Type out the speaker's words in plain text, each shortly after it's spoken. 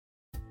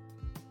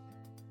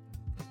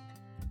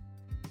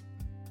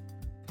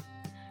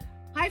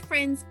Hi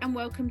friends, and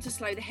welcome to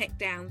Slow the Heck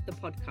Down, the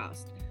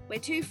podcast, where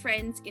two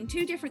friends in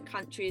two different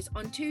countries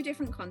on two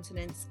different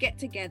continents get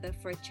together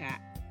for a chat.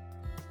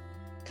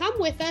 Come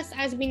with us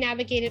as we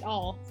navigate it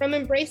all, from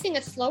embracing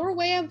a slower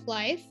way of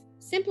life,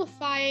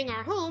 simplifying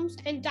our homes,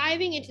 and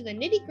diving into the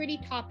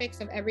nitty-gritty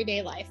topics of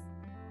everyday life.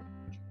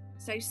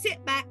 So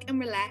sit back and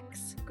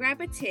relax,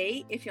 grab a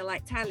tea if you're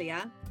like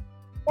Talia,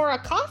 or a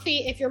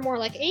coffee if you're more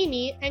like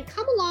Amy, and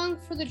come along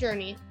for the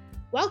journey.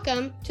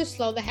 Welcome to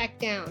Slow the Heck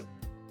Down.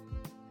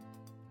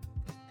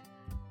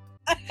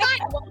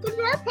 Hi, welcome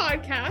to our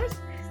podcast.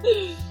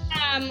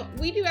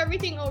 We do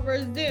everything over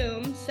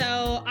Zoom,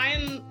 so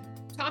I'm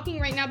talking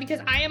right now because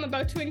I am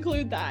about to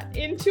include that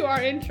into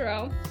our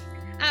intro.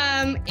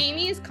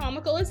 Amy is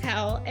comical as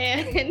hell,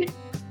 and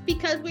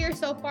because we are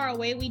so far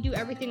away, we do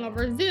everything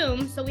over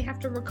Zoom, so we have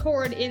to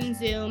record in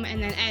Zoom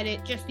and then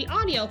edit just the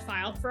audio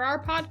file for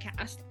our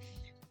podcast.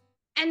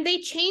 And they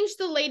changed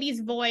the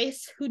lady's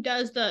voice who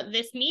does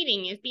this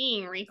meeting is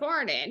being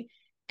recorded.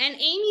 And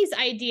Amy's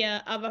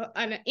idea of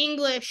an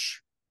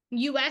English,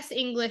 US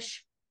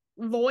English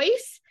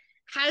voice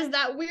has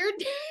that weird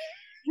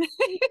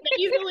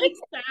nasally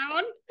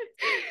sound.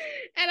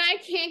 And I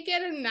can't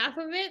get enough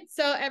of it.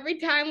 So every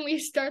time we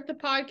start the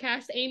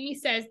podcast, Amy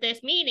says,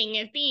 "This meeting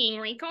is being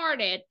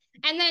recorded,"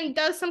 and then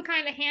does some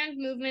kind of hand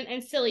movement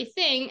and silly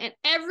thing. And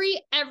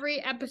every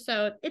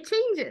episode, it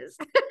changes.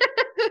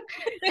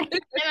 And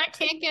I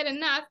can't get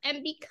enough.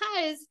 And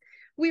because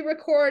we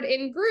record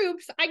in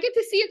groups, I get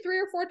to see it 3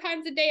 or 4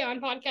 times a day on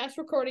podcast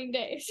recording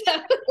day.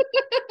 So.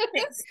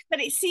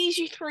 But it sees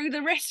you through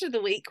the rest of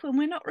the week when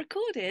we're not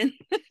recording.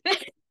 Well,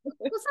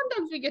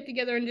 sometimes we get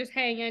together and just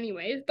hang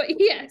anyways, but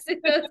yes,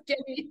 it does get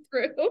me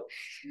through.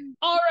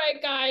 All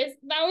right, guys,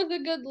 that was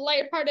a good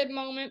lighthearted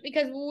moment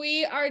because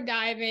we are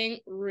diving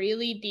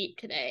really deep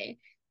today.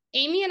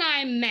 Amy and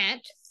I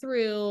met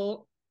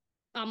through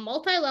a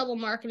multi-level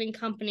marketing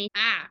company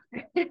app.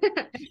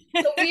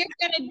 So we are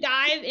going to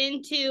dive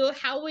into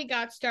how we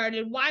got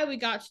started, why we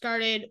got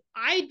started.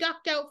 I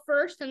ducked out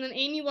first, and then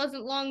Amy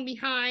wasn't long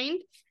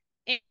behind.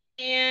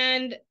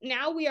 And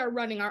now we are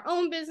running our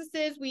own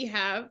businesses. We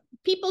have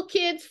people,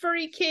 kids,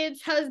 furry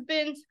kids,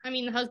 husbands. I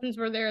mean, the husbands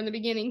were there in the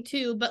beginning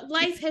too, but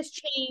life has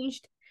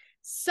changed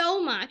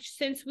so much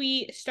since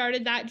we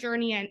started that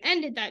journey and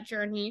ended that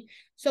journey.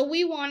 So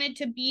we wanted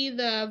to be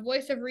the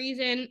voice of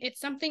reason. It's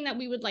something that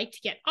we would like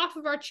to get off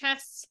of our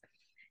chests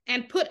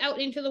and put out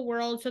into the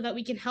world so that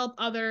we can help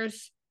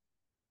others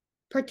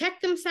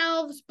protect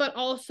themselves, but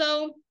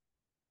also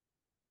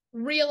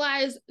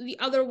realize the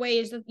other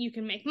ways that you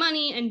can make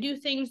money and do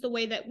things the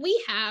way that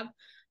we have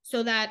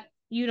so that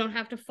you don't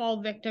have to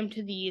fall victim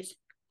to these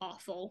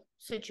awful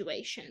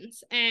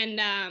situations.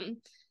 And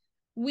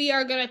we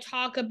are going to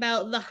talk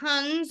about the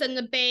huns and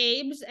the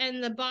babes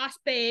and the boss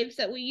babes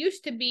that we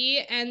used to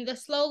be and the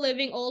slow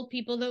living old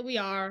people that we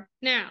are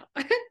now.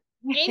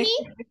 Amy,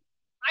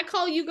 I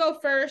call you go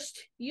first.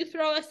 You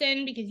throw us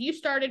in because you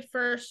started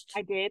first.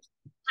 I did.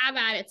 Have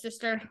at it,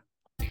 sister.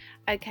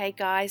 Okay,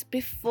 guys,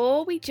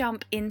 before we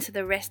jump into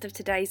the rest of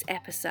today's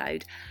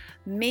episode,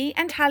 me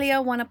and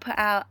Talia want to put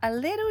out a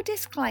little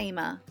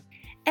disclaimer.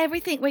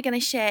 Everything we're going to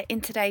share in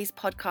today's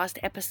podcast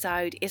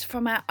episode is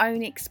from our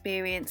own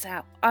experience,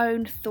 our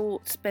own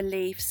thoughts,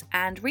 beliefs,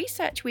 and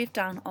research we've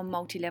done on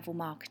multi-level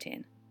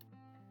marketing.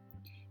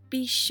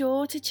 Be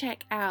sure to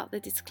check out the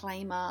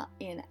disclaimer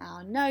in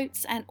our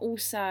notes and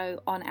also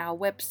on our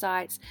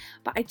websites.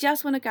 But I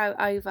just want to go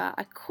over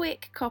a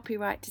quick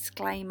copyright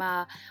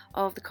disclaimer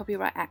of the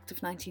Copyright Act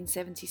of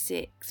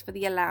 1976 for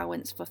the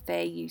allowance for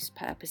fair use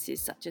purposes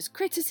such as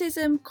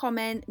criticism,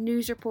 comment,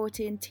 news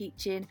reporting,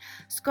 teaching,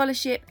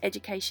 scholarship,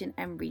 education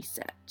and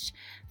research.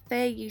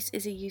 Fair use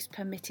is a use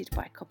permitted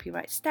by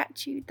copyright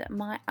statute that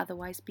might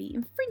otherwise be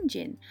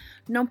infringing.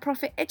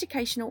 Non-profit,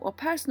 educational or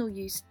personal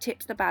use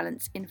tips the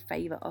balance in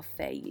favour of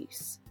fair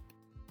use.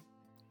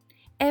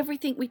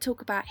 Everything we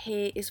talk about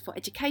here is for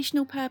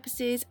educational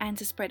purposes and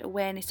to spread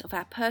awareness of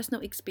our personal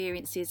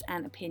experiences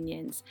and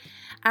opinions.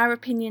 Our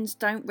opinions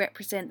don't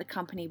represent the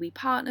company we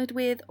partnered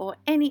with or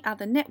any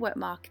other network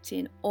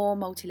marketing or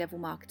multi-level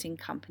marketing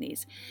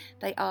companies.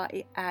 They are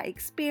our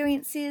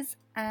experiences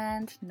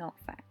and not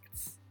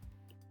facts.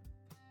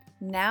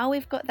 Now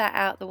we've got that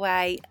out the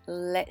way,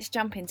 let's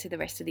jump into the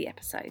rest of the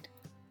episode.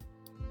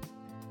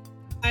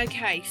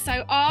 Okay,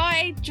 so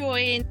I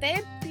joined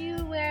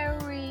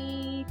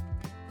February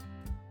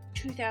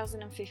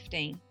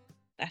 2015.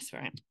 That's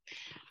right.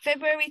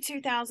 February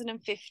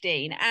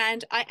 2015.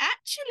 And I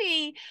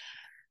actually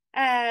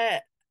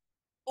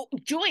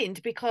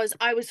joined because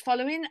I was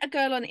following a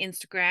girl on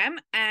Instagram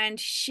and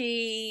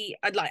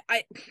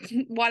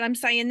while I'm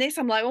saying this,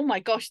 I'm like, oh my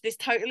gosh, this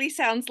totally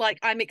sounds like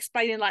I'm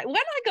explaining like when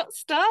I got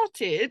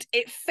started,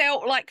 it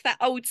felt like that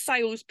old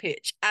sales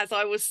pitch as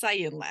I was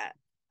saying that.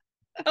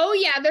 Oh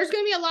yeah, there's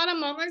gonna be a lot of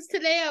moments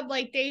today of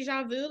like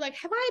deja vu, like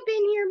have I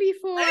been here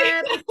before?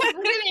 We're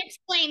gonna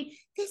explain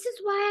this is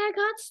why I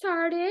got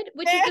started,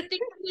 which is the thing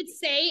I would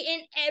say in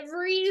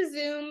every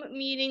Zoom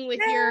meeting with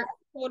your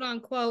quote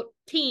unquote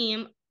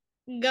team.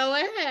 Go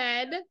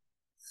ahead.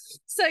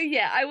 So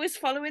yeah, I was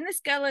following this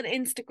girl on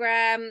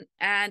Instagram,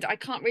 and I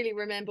can't really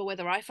remember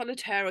whether I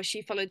followed her or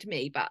she followed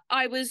me, but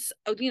I was,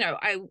 I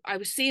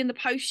was seeing the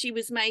posts she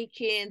was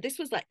making. This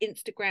was like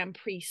Instagram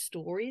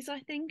pre-stories, I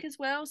think, as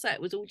well. So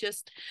it was all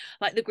just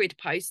like the grid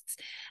posts.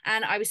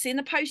 And I was seeing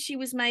the posts she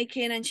was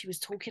making, and she was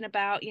talking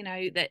about,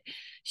 that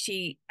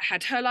she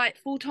had her like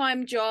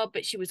full-time job,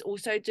 but she was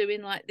also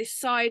doing like this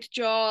side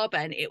job,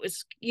 and it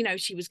was,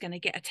 she was going to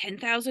get a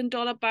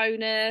 $10,000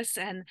 bonus,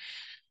 and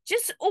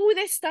just all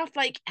this stuff.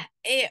 Like,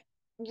 it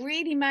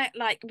really made,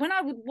 like, when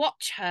I would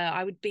watch her,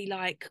 I would be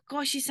like,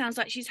 gosh, she sounds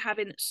like she's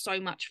having so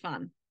much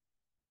fun.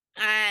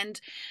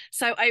 And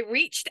so I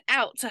reached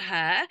out to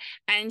her,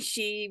 and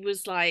she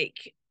was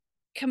like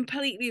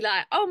completely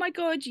like, oh my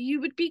god, you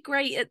would be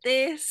great at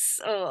this.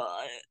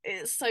 Oh,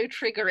 it's so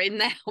triggering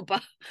now,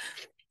 but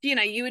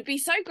you would be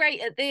so great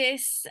at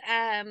this.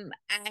 And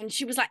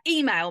she was like,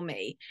 email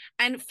me.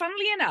 And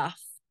funnily enough,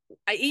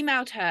 I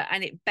emailed her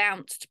and it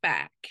bounced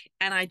back,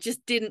 and I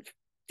just didn't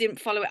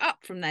follow it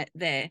up from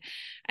there.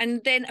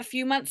 And then a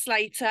few months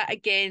later,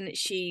 again,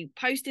 she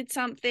posted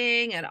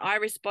something, and I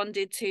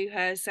responded to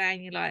her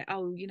saying, you're like,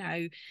 oh, you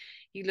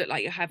look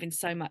like you're having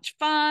so much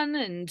fun.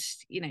 And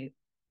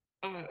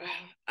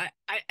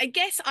I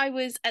guess I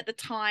was at the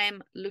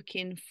time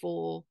looking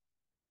for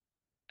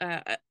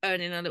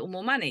earning a little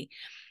more money.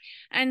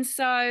 And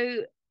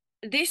so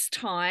this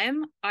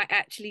time I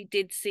actually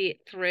did see it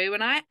through,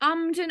 and I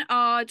ummed and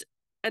ahed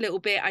a little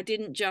bit. I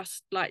didn't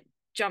just like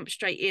jump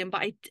straight in,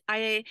 but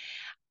I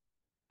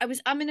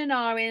was umming and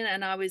ahhing,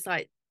 and I was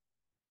like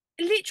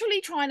literally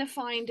trying to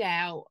find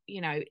out,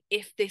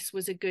 if this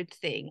was a good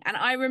thing. And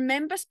I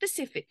remember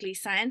specifically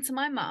saying to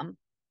my mum,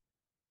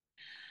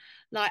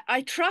 like,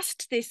 I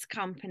trust this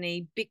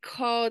company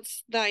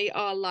because they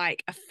are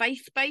like a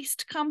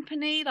faith-based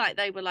company, like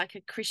they were like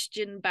a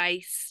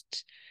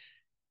Christian-based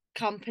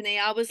company.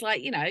 I was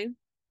like, they're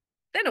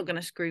not going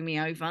to screw me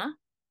over.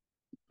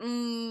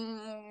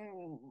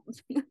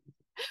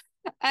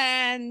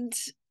 And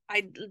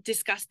I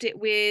discussed it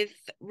with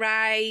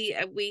Ray.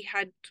 We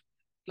had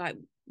like,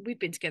 we'd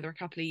been together a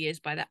couple of years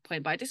by that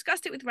point, but I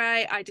discussed it with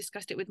Ray, I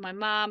discussed it with my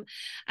mum,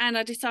 and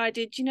I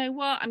decided, you know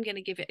what, I'm going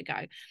to give it a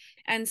go.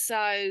 And so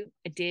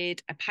I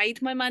did. I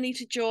paid my money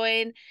to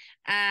join,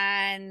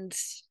 and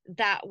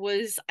that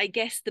was, I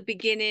guess, the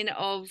beginning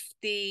of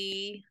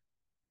the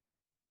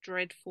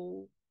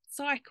dreadful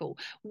cycle,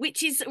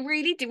 which is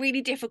really,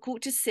 really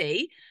difficult to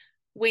see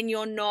when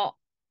you're not,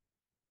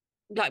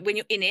 like, when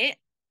you're in it,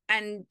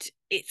 and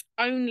it's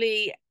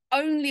only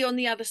on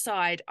the other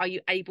side are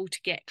you able to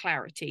get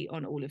clarity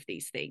on all of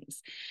these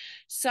things.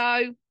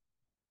 So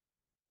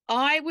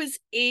I was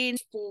in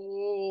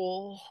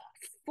for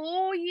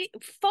 5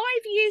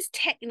 years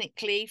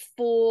technically.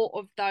 4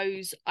 of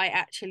those I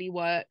actually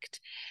worked,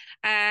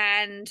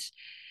 and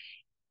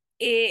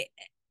it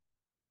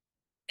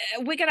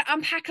we're going to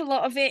unpack a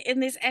lot of it in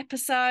this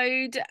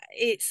episode.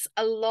 It's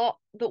a lot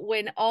that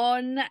went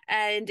on,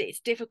 and it's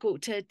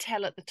difficult to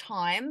tell at the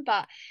time,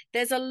 but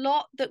there's a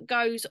lot that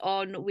goes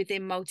on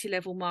within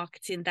multi-level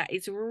marketing that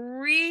is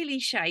really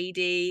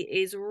shady,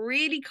 is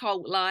really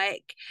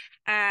cult-like,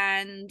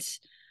 and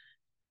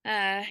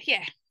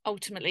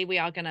ultimately we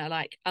are going to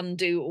like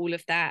undo all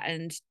of that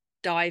and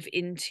dive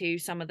into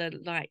some of the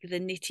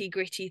nitty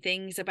gritty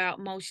things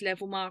about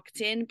multi-level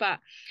marketing. But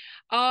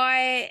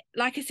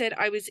like I said,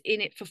 I was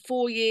in it for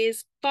 4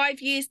 years, 5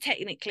 years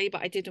technically,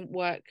 but I didn't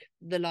work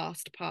the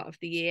last part of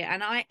the year,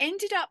 and I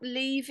ended up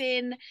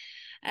leaving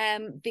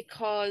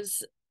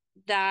because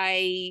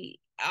I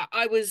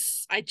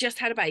just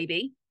had a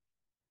baby,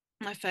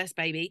 my first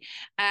baby,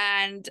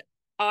 and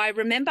I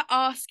remember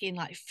asking,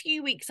 like, a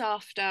few weeks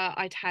after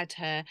I'd had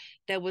her,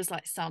 there was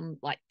like some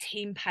like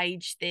team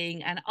page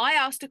thing, and I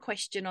asked a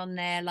question on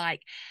there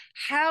like,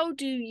 how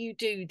do you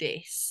do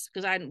this?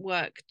 Because I hadn't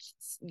worked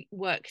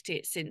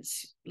it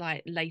since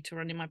like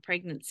later on in my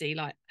pregnancy,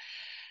 like,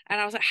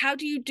 and I was like, how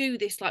do you do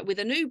this like with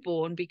a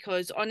newborn?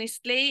 Because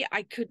honestly,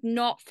 I could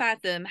not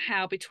fathom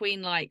how,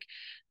 between like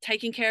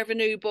taking care of a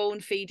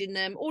newborn, feeding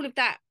them, all of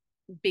that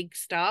big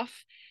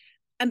stuff,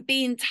 and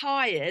being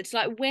tired,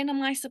 like, when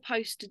am I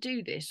supposed to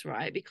do this,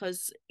 right?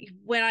 Because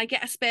when I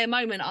get a spare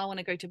moment, I want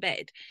to go to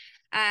bed.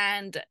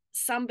 And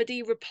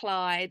somebody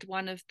replied,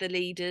 one of the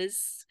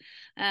leaders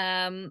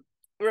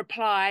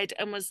replied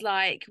and was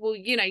like, well,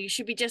 you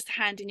should be just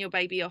handing your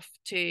baby off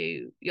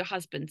to your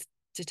husband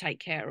to take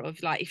care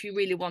of. Like, if you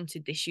really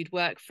wanted this, you'd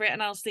work for it.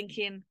 And I was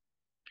thinking,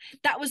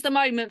 that was the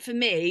moment for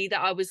me that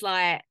I was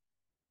like,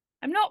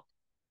 I'm not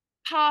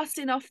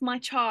passing off my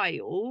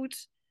child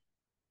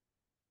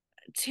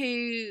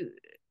to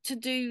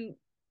do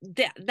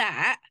that,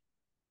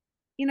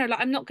 like,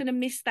 I'm not going to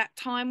miss that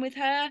time with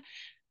her.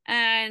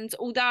 And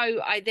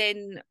although I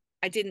didn't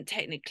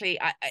technically,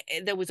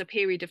 there was a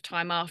period of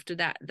time after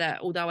that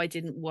although I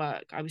didn't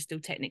work, I was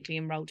still technically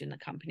enrolled in the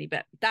company.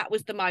 But that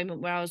was the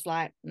moment where I was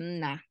like,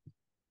 nah,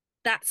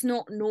 that's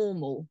not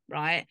normal,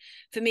 right?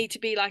 For me to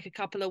be like a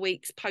couple of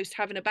weeks post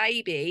having a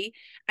baby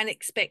and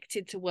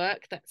expected to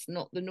work, that's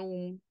not the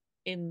norm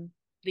in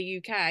the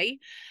UK.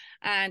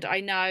 And I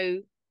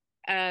know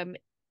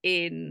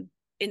in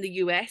the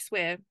US,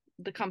 where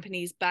the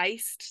company's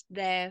based,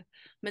 their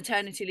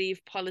maternity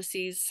leave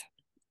policies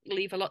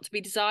leave a lot to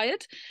be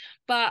desired.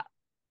 But,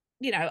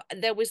 you know,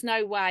 there was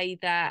no way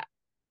that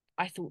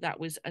I thought that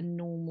was a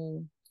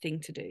normal thing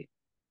to do.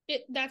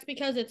 That's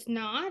because it's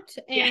not.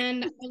 Yeah.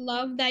 And I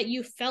love that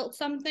you felt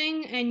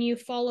something and you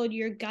followed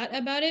your gut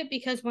about it,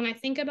 because when I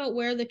think about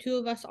where the two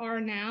of us are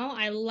now,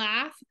 I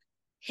laugh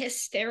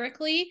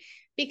hysterically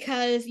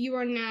because you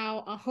are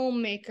now a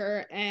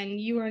homemaker and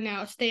you are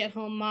now a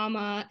stay-at-home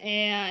mama,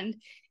 and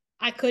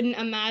I couldn't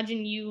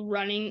imagine you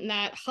running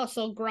that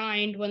hustle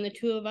grind when the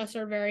two of us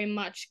are very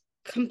much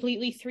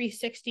completely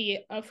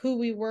 360 of who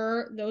we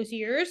were those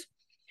years.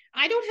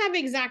 I don't have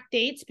exact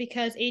dates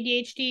because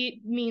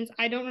ADHD means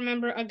I don't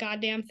remember a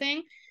goddamn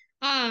thing.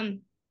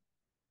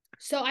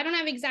 So I don't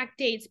have exact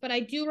dates, but I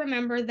do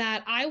remember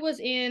that I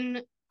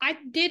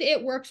did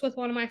It Works with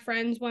one of my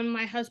friends when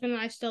my husband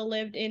and I still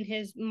lived in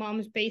his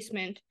mom's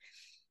basement.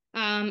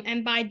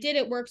 And by did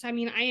It Works, I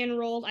mean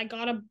I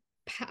got a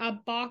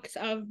box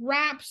of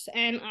wraps,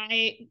 and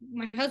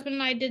my husband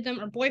and I did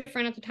them, or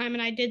boyfriend at the time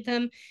and I did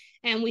them,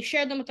 and we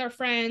shared them with our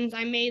friends.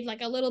 I made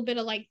like a little bit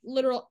of like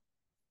literal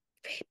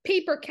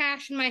paper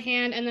cash in my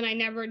hand, and then I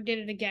never did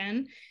it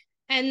again.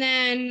 And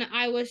then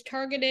I was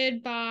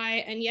targeted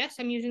by, and yes,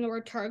 I'm using the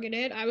word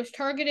targeted. I was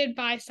targeted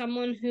by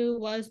someone who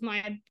was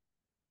my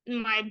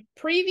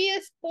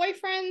previous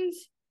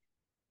boyfriend's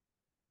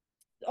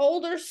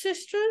older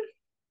sister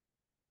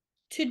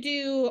to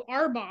do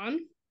Arbonne,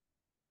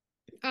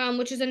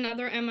 which is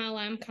another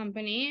MLM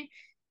company.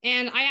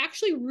 And I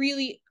actually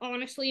really,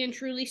 honestly, and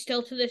truly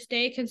still to this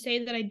day can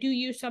say that I do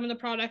use some of the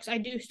products. I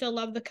do still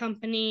love the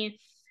company.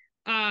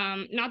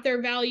 Not their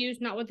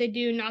values, not what they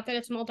do, not that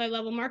it's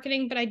multi-level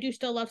marketing, but I do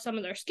still love some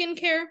of their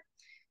skincare.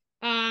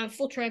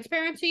 Full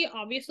transparency,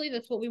 obviously,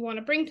 that's what we want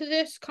to bring to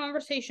this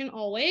conversation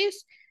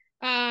always.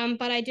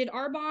 But I did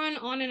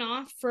Arbonne on and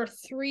off for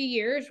 3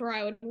 years, where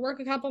I would work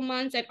a couple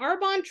months. And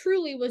Arbonne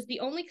truly was the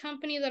only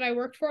company that I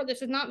worked for.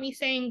 This is not me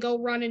saying go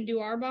run and do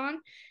Arbonne.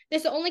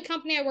 This is the only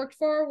company I worked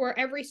for where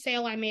every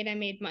sale I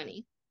made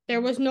money.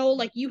 There was no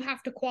like, you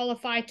have to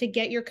qualify to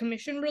get your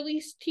commission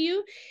released to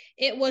you.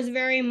 It was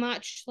very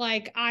much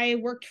like I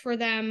worked for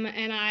them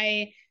and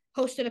I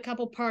hosted a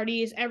couple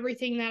parties.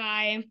 Everything that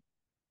I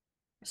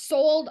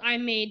sold, I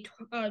made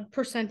a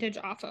percentage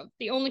off of.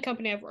 The only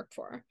company I've worked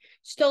for.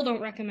 Still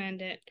don't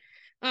recommend it.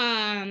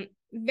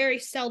 Very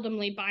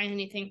seldomly buy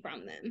anything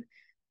from them.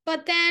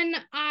 But then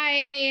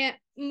I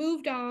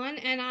moved on,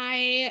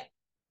 and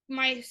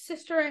my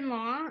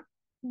sister-in-law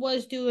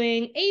was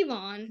doing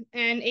Avon,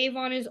 and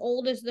Avon is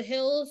old as the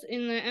hills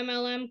in the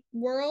MLM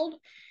world.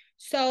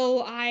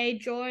 So I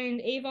joined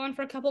Avon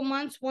for a couple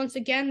months. Once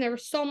again, there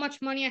was so much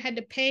money I had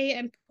to pay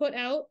and put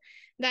out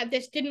that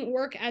this didn't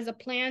work as a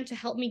plan to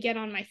help me get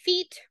on my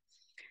feet.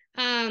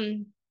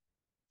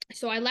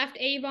 So I left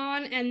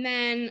Avon, and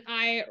then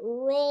I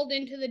rolled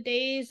into the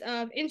days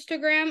of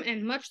Instagram.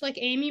 And much like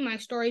Amy, my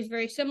story is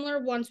very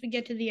similar once we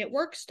get to the at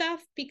work stuff,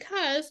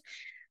 because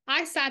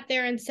I sat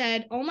there and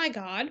said, oh my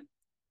God,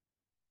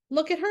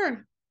 look at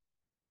her.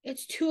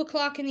 It's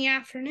 2:00 in the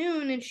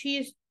afternoon and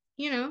she's,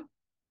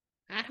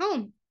 at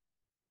home.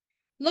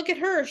 Look at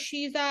her.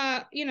 She's,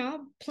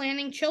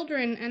 planning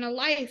children and a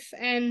life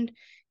and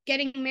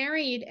getting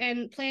married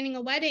and planning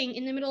a wedding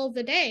in the middle of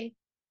the day.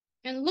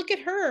 And look at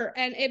her.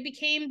 And it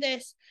became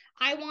this,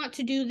 I want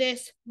to do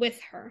this with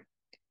her,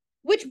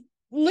 which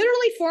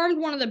literally formed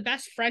one of the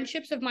best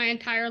friendships of my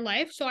entire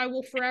life. So I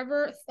will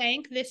forever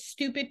thank this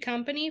stupid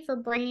company for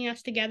bringing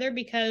us together,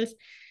 because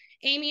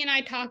Amy and I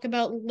talk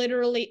about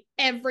literally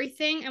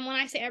everything. And when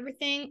I say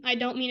everything, I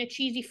don't mean a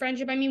cheesy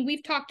friendship. I mean,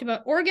 we've talked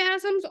about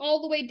orgasms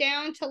all the way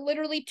down to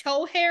literally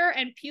toe hair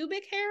and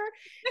pubic hair.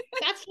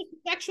 That's just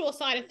the sexual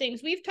side of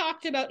things. We've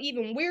talked about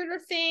even weirder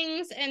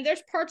things. And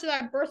there's parts of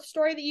that birth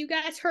story that you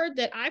guys heard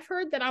that I've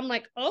heard that I'm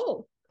like,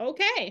 oh,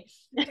 okay.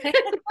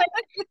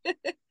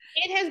 It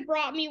has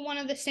brought me one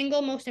of the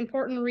single most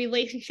important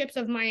relationships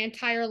of my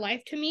entire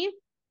life to me.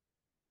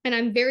 And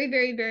I'm very,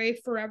 very, very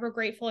forever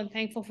grateful and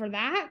thankful for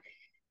that.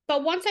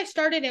 But once I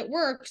started It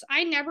Works,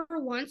 I never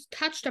once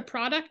touched a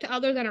product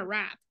other than a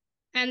wrap.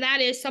 And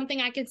that is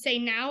something I can say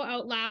now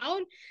out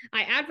loud.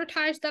 I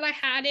advertised that I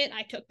had it.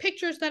 I took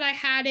pictures that I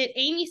had it.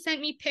 Amy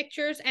sent me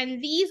pictures.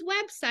 And these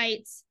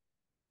websites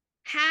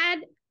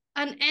had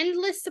an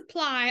endless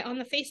supply on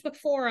the Facebook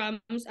forums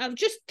of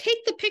just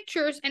take the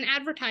pictures and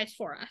advertise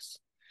for us.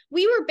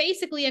 We were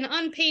basically an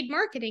unpaid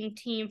marketing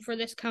team for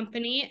this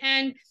company.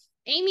 And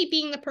Amy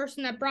being the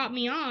person that brought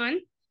me on,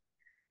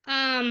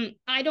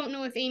 I don't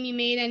know if Amy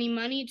made any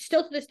money.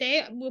 Still to this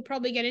day, we'll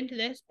probably get into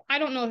this. I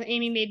don't know if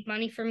Amy made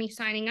money from me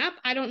signing up.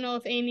 I don't know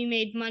if Amy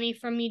made money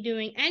from me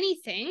doing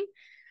anything.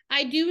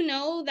 I do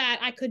know that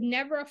I could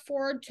never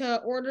afford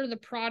to order the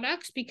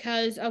products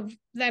because of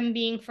them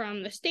being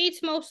from the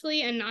States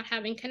mostly and not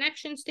having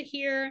connections to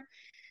here.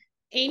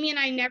 Amy and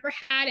I never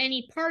had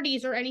any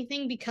parties or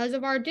anything because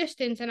of our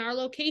distance and our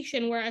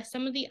location, whereas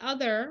some of the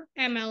other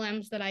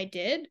MLMs that I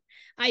did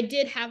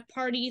have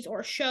parties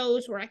or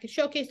shows where I could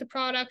showcase the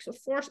products or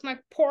force my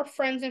poor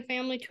friends and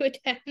family to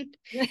attend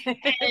and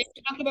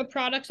talk about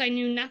products I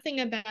knew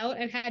nothing about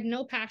and had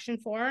no passion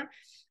for.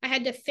 I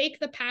had to fake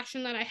the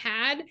passion that I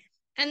had.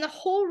 And the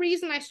whole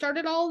reason I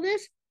started all of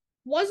this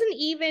wasn't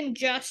even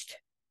just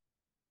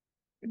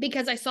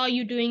because I saw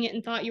you doing it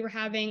and thought you were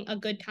having a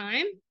good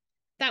time.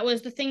 That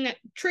was the thing that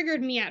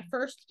triggered me at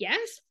first,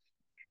 yes.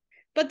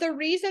 But the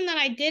reason that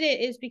I did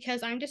it is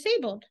because I'm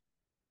disabled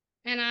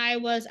and I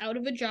was out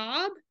of a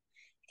job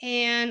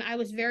and I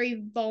was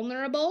very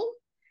vulnerable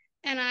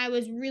and I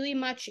was really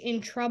much in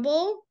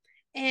trouble.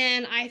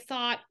 And I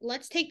thought,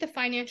 let's take the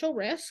financial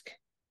risk.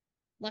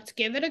 Let's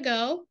give it a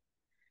go.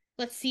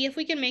 Let's see if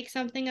we can make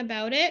something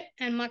about it.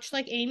 And much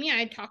like Amy,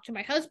 I talked to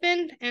my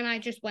husband and I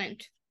just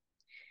went.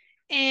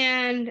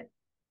 And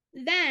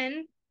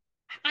then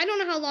I don't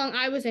know how long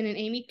I was in it,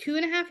 Amy,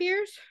 2.5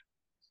 years?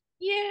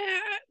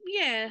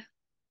 Yeah.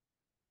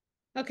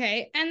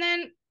 Okay. And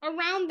then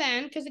around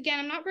then, because again,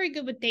 I'm not very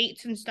good with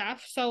dates and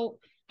stuff, so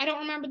I don't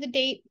remember the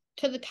date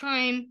to the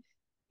time.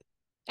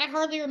 I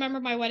hardly remember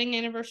my wedding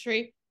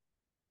anniversary,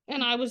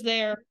 and I was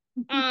there.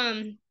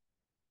 But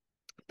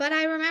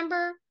I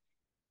remember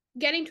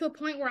getting to a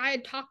point where I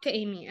had talked to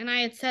Amy and I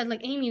had said,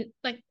 like, Amy,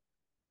 like,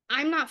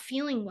 I'm not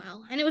feeling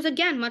well. And it was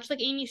again much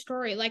like Amy's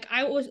story. Like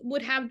I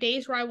would have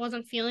days where I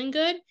wasn't feeling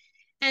good.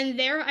 And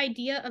their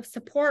idea of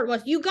support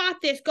was, you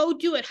got this, go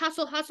do it,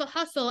 hustle, hustle,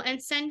 hustle,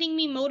 and sending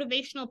me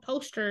motivational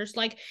posters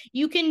like,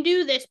 you can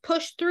do this,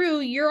 push through,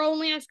 you're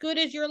only as good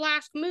as your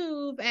last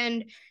move,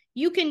 and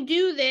you can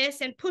do this,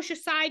 and push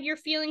aside your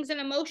feelings and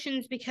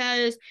emotions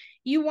because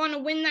you want to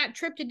win that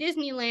trip to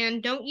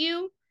Disneyland, don't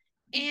you?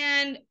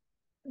 And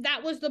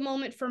that was the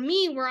moment for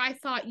me where I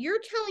thought, you're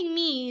telling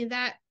me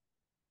that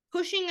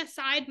pushing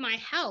aside my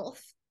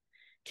health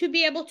to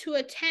be able to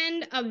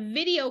attend a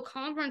video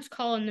conference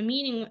call in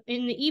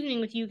the evening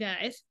with you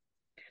guys.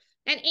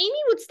 And Amy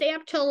would stay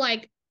up till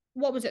like,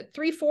 what was it,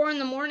 3-4 in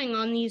the morning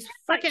on these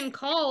freaking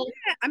calls.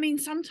 Yeah, I mean,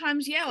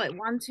 sometimes, yeah, like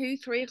 1, 2,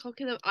 3 o'clock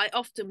I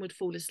often would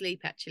fall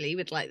asleep actually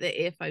with like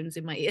the earphones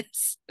in my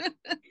ears.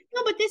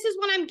 No, but this is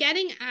what I'm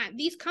getting at.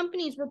 These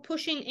companies were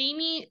pushing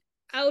Amy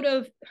out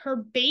of her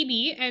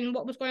baby and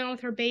what was going on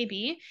with her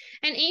baby.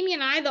 And Amy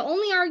and I, the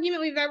only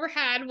argument we've ever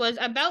had was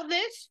about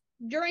this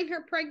during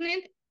her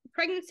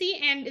pregnancy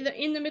and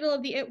in the middle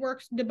of the It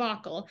Works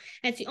debacle.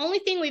 And it's the only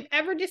thing we've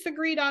ever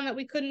disagreed on that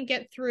we couldn't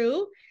get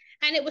through.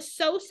 And it was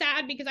so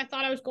sad because I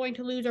thought I was going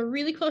to lose a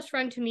really close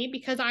friend to me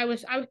because I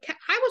was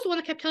the one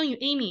that kept telling you,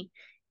 Amy,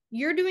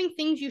 you're doing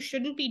things you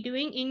shouldn't be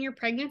doing in your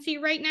pregnancy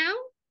right now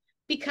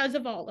because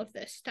of all of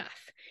this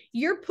stuff.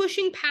 You're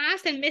pushing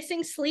past and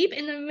missing sleep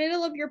in the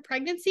middle of your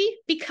pregnancy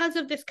because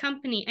of this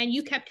company. And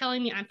you kept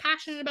telling me, I'm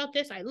passionate about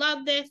this, I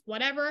love this,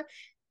 whatever.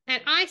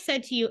 And I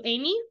said to you,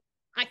 Amy,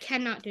 I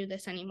cannot do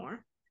this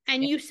anymore.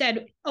 And you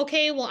said,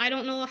 okay, well, I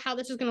don't know how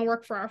this is going to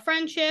work for our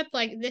friendship.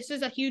 Like, this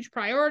is a huge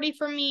priority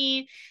for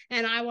me.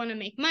 And I want to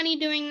make money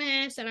doing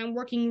this. And I'm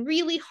working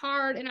really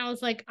hard. And I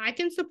was like, I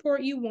can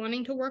support you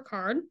wanting to work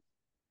hard.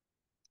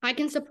 I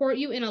can support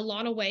you in a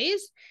lot of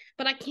ways,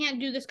 but I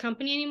can't do this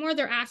company anymore.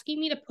 They're asking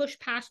me to push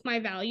past my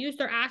values.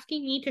 They're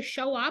asking me to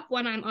show up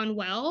when I'm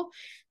unwell.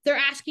 They're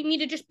asking me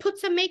to just put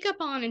some makeup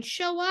on and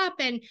show up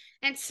and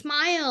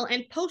smile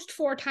and post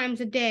 4 times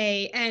a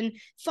day and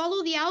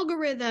follow the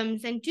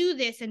algorithms and do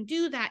this and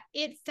do that.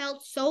 It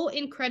felt so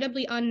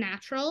incredibly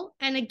unnatural.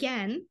 And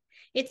again,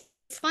 it's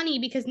funny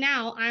because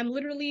now I'm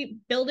literally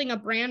building a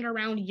brand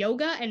around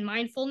yoga and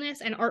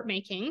mindfulness and art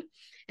making.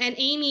 And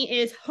Amy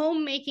is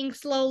homemaking,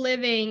 slow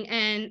living,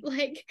 and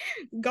like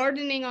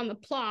gardening on the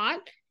plot.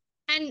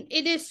 And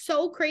it is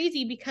so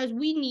crazy because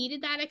we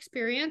needed that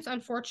experience,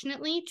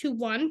 unfortunately, to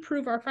one,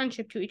 prove our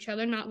friendship to each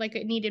other. Not like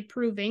it needed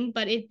proving,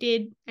 but it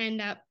did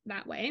end up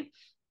that way.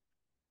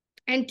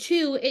 And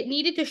 2, it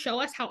needed to show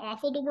us how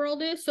awful the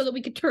world is so that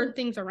we could turn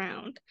things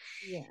around.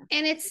 Yeah.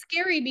 And it's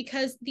scary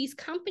because these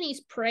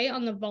companies prey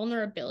on the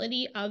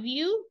vulnerability of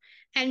you.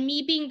 And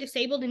me being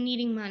disabled and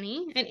needing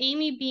money, and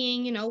Amy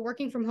being,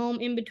 working from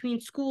home in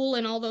between school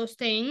and all those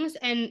things,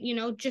 and,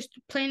 just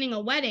planning a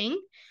wedding.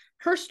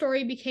 Her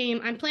story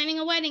became, I'm planning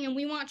a wedding and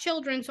we want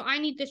children, so I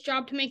need this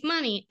job to make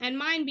money. And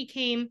mine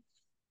became,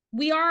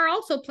 we are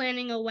also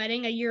planning a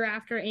wedding a year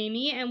after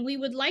Amy, and we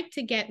would like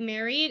to get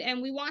married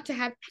and we want to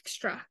have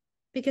extra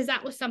because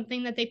that was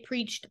something that they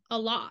preached a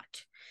lot.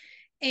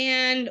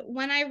 And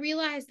when I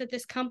realized that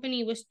this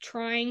company was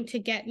trying to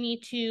get me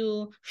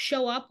to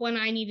show up when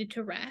I needed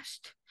to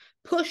rest,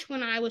 push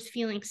when I was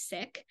feeling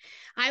sick,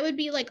 I would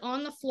be like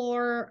on the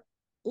floor,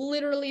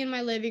 literally in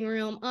my living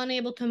room,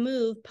 unable to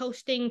move,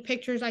 posting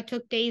pictures I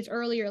took days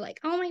earlier, like,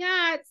 oh my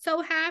God,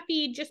 so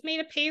happy, just made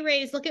a pay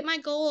raise, look at my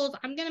goals,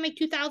 I'm going to make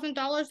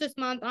 $2,000 this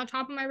month on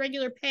top of my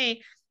regular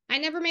pay. I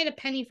never made a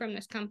penny from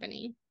this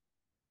company.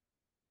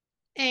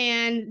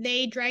 And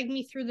they dragged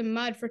me through the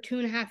mud for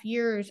 2.5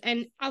 years.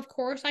 And of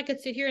course I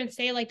could sit here and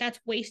say like that's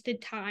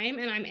wasted time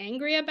and I'm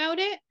angry about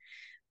it,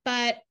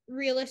 But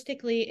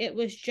realistically, it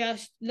was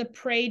just the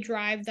prey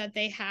drive that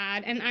they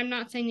had. And I'm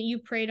not saying that you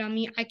preyed on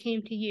me. I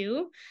came to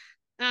you.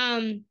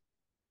 And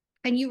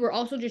you were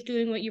also just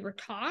doing what you were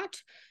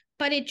taught.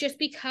 But it just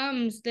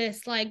becomes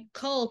this like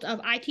cult of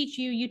I teach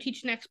you, you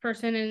teach the next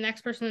person, and the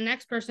next person, the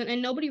next person,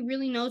 and nobody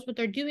really knows what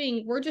they're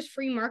doing. We're just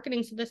free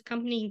marketing so this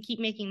company can keep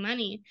making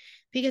money.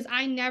 Because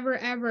I never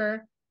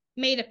ever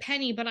made a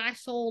penny, but I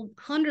sold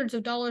hundreds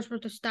of dollars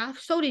worth of stuff.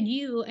 So did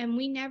you, and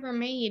we never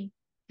made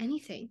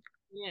anything.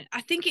 Yeah,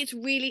 I think it's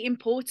really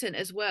important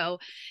as well.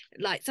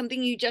 Like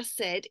something you just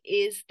said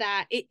is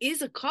that it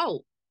is a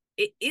cult.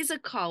 It is a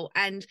cult,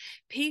 and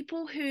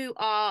people who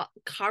are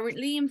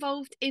currently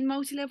involved in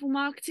multi-level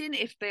marketing,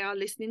 if they are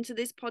listening to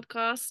this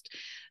podcast,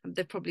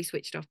 they've probably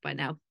switched off by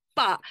now.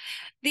 But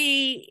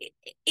it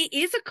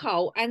is a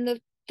cult, and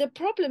the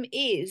problem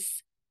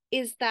is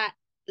that,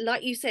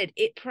 like you said,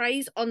 it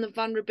preys on the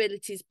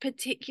vulnerabilities,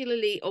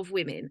 particularly of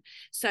women.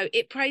 So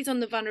it preys on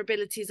the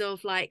vulnerabilities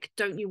of like,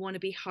 don't you want to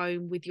be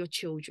home with your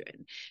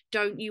children?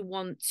 Don't you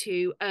want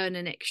to earn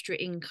an extra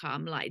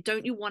income? Like,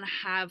 don't you want to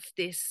have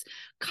this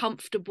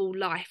comfortable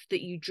life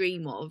that you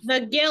dream of?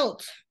 The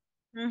guilt.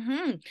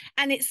 Mm-hmm.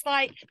 And it's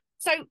like,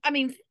 so I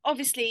mean,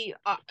 obviously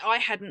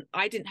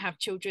I didn't have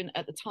children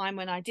at the time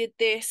when I did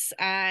this,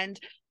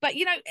 but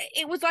you know,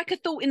 it was like a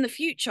thought in the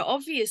future,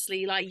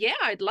 obviously, like, yeah,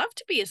 I'd love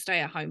to be a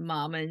stay-at-home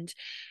mom. And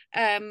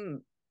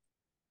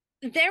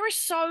there are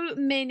so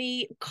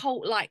many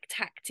cult-like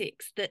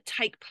tactics that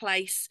take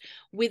place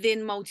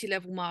within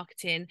multi-level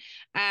marketing.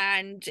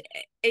 And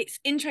it's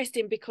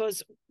interesting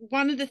because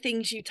one of the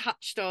things you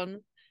touched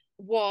on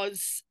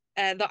was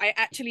that I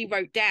actually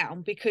wrote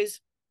down,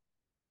 because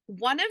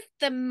one of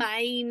the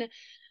main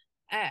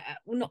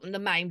well, not the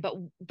main,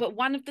 but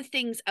one of the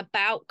things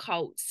about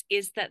cults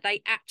is that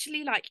they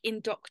actually like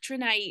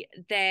indoctrinate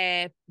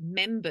their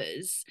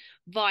members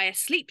via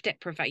sleep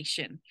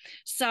deprivation.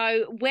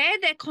 So where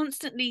they're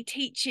constantly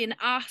teaching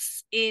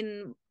us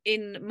in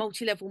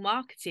multi-level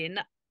marketing,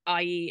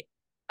 i.e.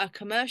 a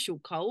commercial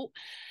cult,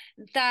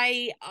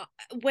 they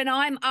when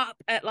I'm up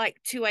at like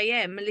 2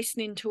 a.m.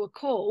 listening to a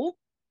call,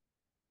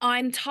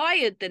 I'm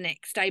tired the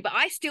next day, but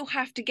I still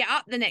have to get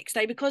up the next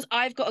day because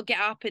I've got to get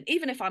up. And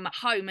even if I'm at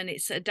home and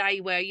it's a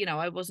day where, you know,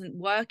 I wasn't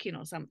working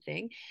or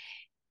something,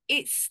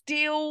 it's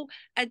still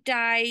a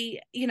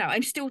day, you know,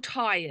 I'm still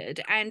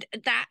tired. And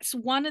that's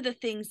one of the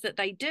things that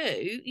they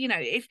do. You know,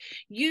 if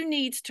you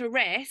need to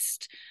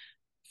rest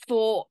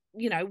for,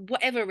 you know,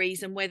 whatever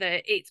reason,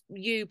 whether it's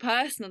you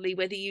personally,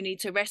 whether you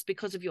need to rest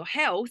because of your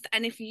health,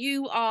 and if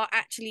you are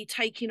actually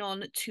taking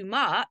on too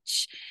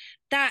much,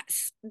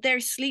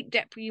 there's sleep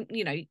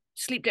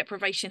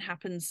deprivation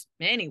happens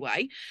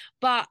anyway.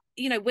 But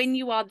you know, when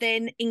you are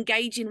then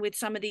engaging with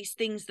some of these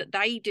things that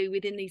they do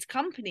within these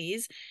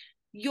companies,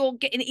 you're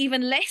getting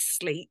even less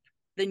sleep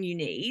than you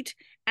need,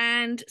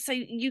 and so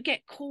you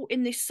get caught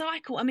in this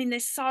cycle. I mean,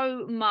 there's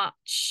so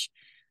much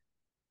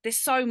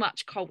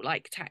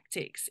cult-like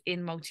tactics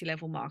in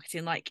multi-level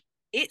marketing. Like,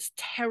 it's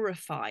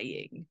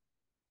terrifying.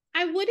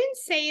 I wouldn't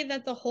say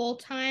that the whole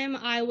time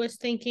I was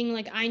thinking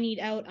like I need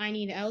out.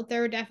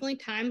 There were definitely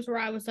times where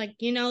I was like,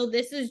 you know,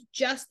 this is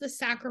just the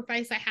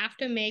sacrifice I have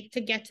to make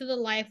to get to the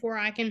life where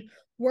I can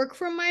work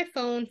from my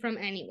phone from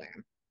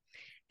anywhere.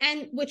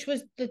 And which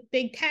was the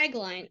big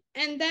tagline.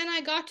 And then I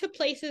got to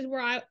places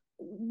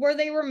where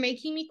they were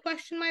making me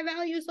question my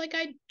values, like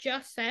I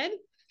just said.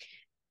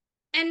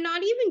 And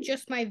not even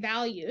just my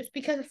values,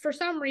 because for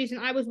some reason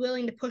I was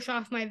willing to push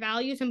off my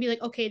values and be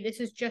like, okay, this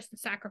is just a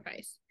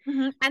sacrifice.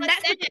 Mm-hmm. And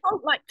that's a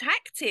cult-like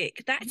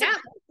tactic. That's a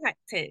cult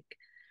tactic.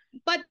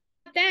 But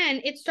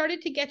then it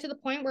started to get to the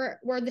point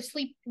where the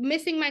sleep,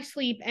 missing my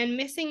sleep and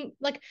missing,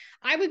 like,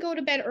 I would go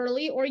to bed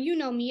early, or you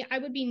know me, I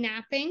would be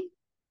napping,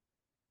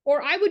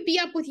 or I would be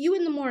up with you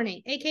in the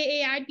morning,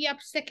 aka I'd be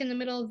up sick in the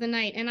middle of the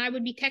night, and I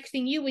would be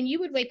texting you when you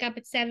would wake up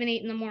at 7,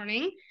 8 in the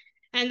morning,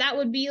 and that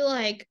would be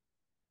like,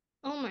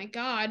 oh my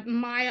God,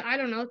 I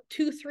don't know,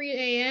 2, 3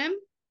 a.m.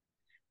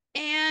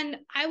 And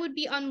I would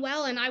be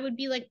unwell, and I would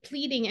be like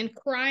pleading and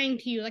crying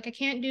to you, like, I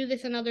can't do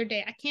this another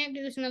day. I can't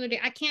do this another day.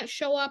 I can't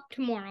show up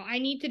tomorrow. I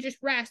need to just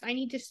rest. I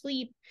need to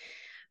sleep.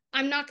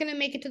 I'm not going to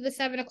make it to the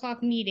 7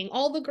 o'clock meeting.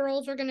 All the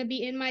girls are going to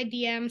be in my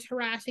DMs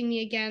harassing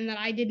me again that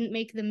I didn't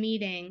make the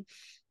meeting.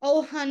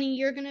 Oh, honey,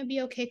 you're going to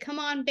be okay. Come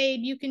on,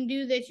 babe. You can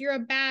do this. You're a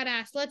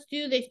badass. Let's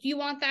do this. Do you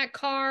want that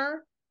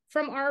car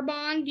from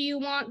Arbonne? Do you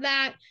want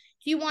that?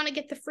 Do you want to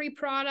get the free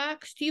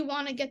products? Do you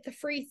want to get the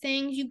free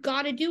things? You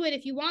got to do it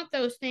if you want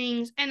those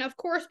things. And of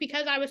course,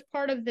 because I was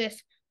part of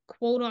this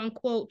quote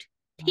unquote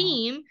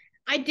team,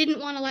 I didn't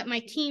want to let my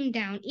team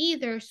down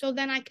either. So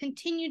then I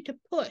continued to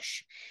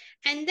push.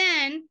 And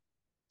then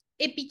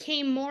it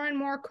became more and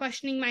more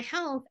questioning my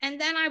health.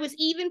 And then I was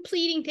even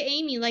pleading to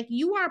Amy, like,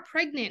 you are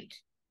pregnant.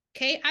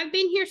 Okay. I've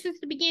been here since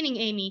the beginning,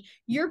 Amy.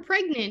 You're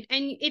pregnant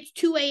and it's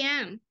 2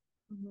 a.m.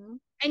 Mm-hmm.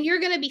 And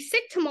you're going to be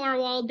sick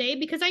tomorrow all day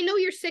because I know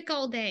you're sick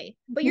all day,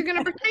 but you're going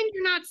to pretend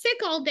you're not sick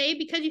all day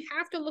because you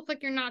have to look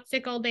like you're not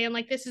sick all day. And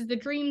like, this is the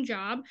dream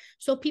job.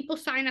 So people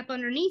sign up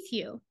underneath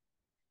you.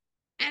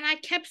 And I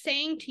kept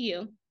saying to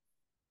you,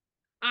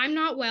 I'm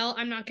not well,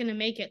 I'm not going to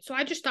make it. So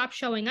I just stopped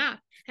showing up.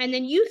 And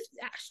then you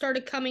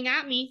started coming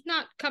at me,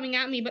 not coming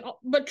at me,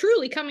 but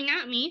truly coming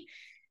at me,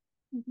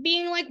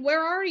 being like,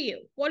 where are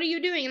you? What are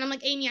you doing? And I'm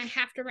like, Amy, I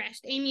have to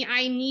rest. Amy,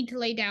 I need to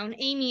lay down.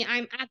 Amy,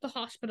 I'm at the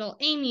hospital.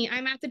 Amy,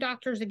 I'm at the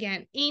doctor's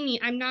again. Amy,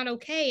 I'm not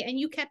okay. And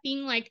you kept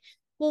being like,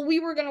 well, we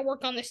were going to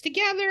work on this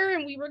together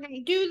and we were going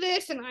to do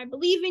this and I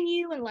believe in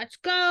you and let's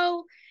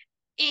go.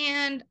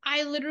 And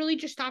I literally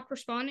just stopped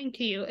responding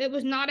to you. It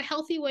was not a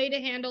healthy way to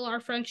handle our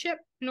friendship,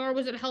 nor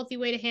was it a healthy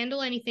way to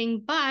handle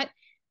anything, but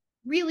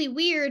really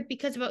weird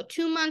because about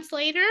 2 months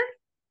later,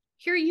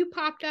 here you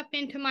popped up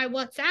into my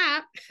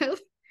WhatsApp.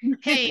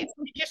 Hey, I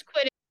just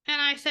quit it.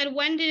 And I said,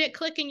 when did it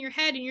click in your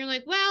head? And you're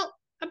like, well,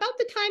 about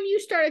the time you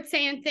started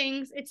saying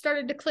things, it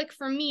started to click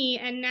for me.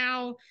 And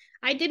now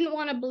I didn't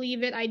want to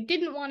believe it. I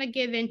didn't want to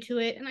give into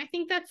it. And I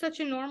think that's such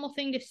a normal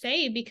thing to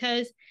say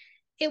because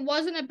it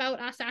wasn't about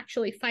us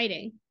actually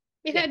fighting.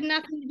 It had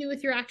nothing to do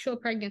with your actual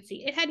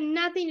pregnancy. It had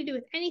nothing to do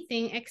with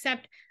anything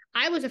except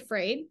I was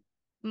afraid,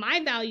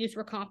 my values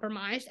were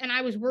compromised, and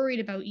I was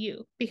worried about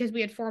you because we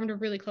had formed a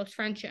really close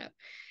friendship.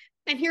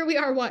 And here we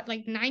are, what,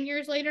 like 9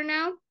 years later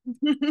now?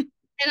 And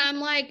I'm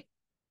like,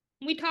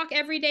 we talk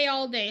every day,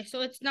 all day.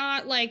 So it's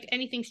not like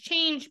anything's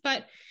changed,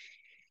 but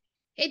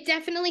it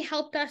definitely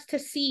helped us to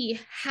see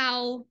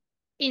how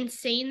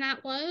insane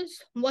that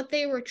was, what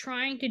they were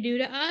trying to do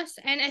to us.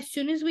 And as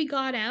soon as we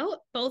got out,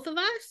 both of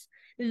us,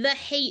 the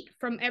hate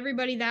from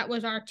everybody that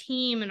was our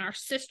team and our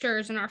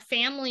sisters and our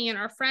family and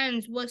our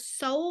friends was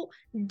so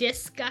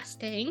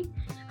disgusting.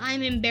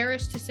 I'm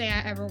embarrassed to say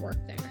I ever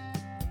worked there.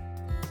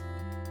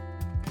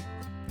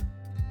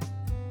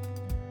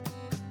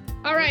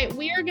 All right,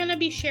 we are going to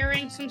be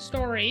sharing some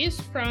stories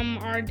from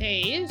our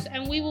days,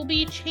 and we will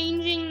be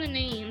changing the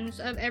names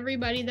of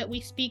everybody that we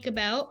speak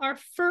about. Our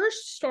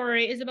first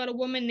story is about a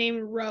woman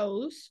named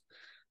Rose.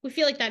 We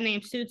feel like that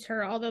name suits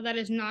her, although that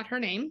is not her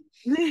name.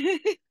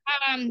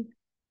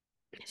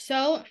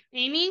 So,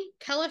 Amy,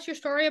 tell us your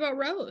story about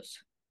Rose.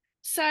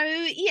 So,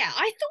 yeah,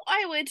 I thought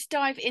I would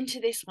dive into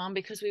this one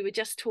because we were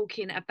just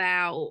talking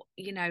about,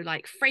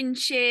 like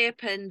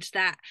friendship and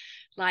that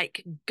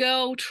like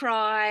girl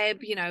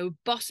tribe,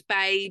 boss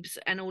babes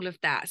and all of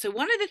that. So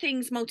one of the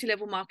things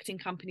multi-level marketing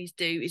companies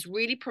do is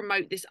really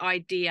promote this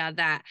idea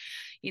that,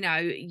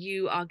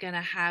 you are going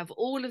to have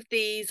all of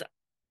these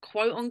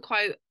quote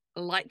unquote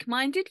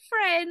like-minded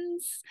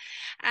friends,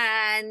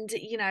 and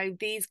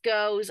these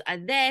girls are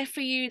there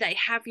for you, they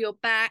have your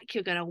back,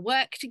 you're going to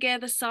work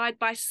together side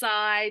by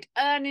side,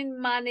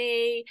 earning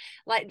money.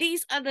 Like,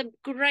 these are the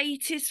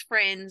greatest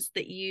friends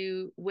that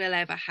you will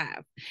ever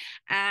have.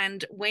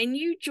 And when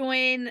you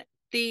join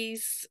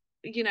these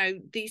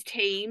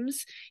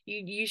teams,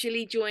 you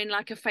usually join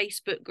like a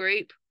Facebook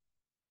group,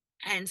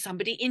 and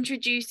somebody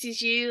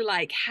introduces you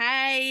like,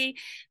 hey,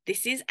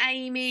 this is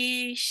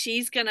Amy,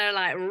 she's gonna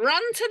like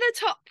run to the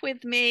top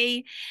with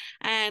me,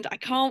 and I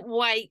can't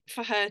wait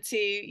for her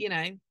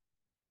to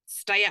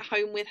stay at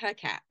home with her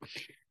cat.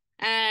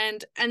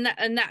 And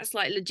that's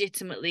like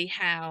legitimately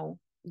how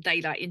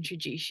they like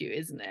introduce you,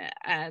 isn't it?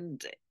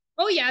 And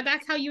oh yeah,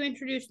 that's how you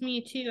introduced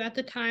me too. At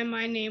the time,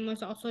 my name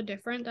was also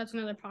different. That's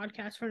another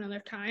podcast for another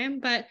time.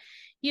 But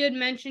you had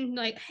mentioned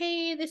like,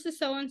 hey, this is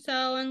so and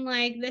so, and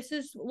like this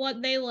is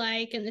what they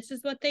like, and this is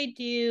what they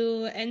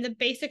do, and the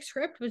basic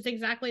script was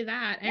exactly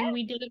that. And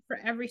we did it for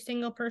every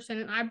single person.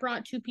 And I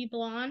brought 2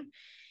 people on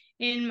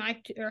in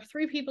my or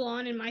 3 people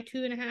on in my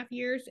 2.5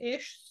 years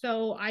ish.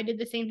 So I did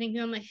the same thing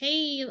too. I'm like,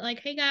 hey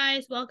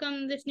guys,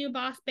 welcome this new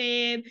boss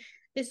babe.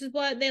 This is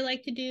what they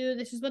like to do.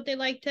 This is what they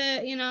like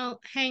to,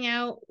 hang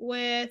out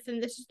with.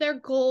 And this is their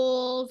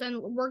goals.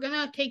 And we're going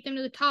to take them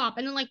to the top.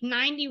 And then like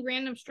 90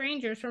 random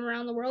strangers from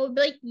around the world would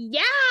be like,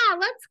 yeah,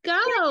 let's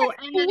go.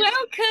 And then,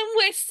 welcome.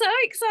 We're so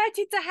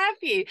excited to have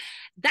you.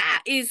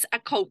 That is a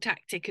cult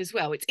tactic as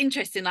well. It's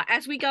interesting. Like,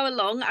 as we go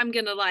along, I'm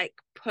going to like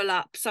pull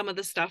up some of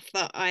the stuff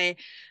that I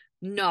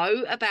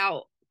know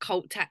about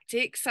cult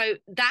tactics. So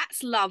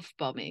that's love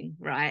bombing,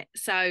 right?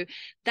 So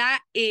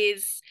that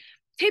is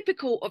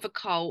typical of a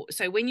cult.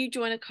 So when you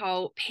join a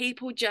cult,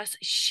 people just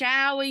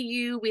shower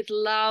you with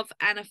love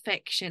and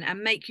affection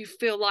and make you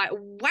feel like,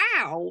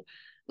 wow,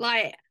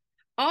 like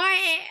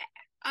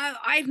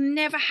I've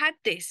never had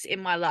this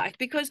in my life.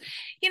 Because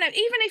even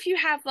if you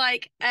have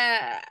like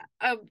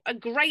a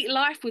great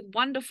life with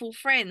wonderful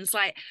friends,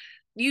 like,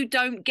 you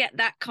don't get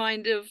that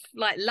kind of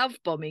like love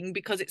bombing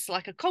because it's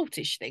like a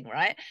cultish thing,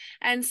 right?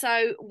 And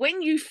so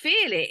when you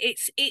feel it,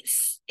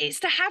 it's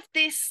to have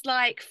this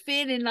like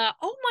feeling like,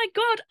 oh my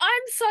god,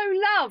 I'm so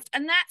loved.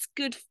 And that's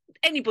good.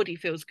 Anybody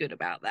feels good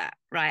about that,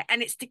 right?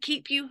 And it's to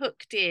keep you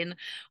hooked in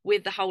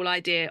with the whole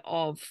idea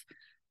of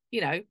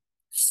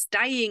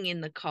staying in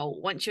the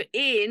cult. Once you're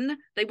in,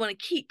 they want to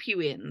keep you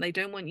in. They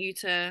don't want you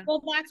to.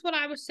 Well, that's what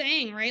I was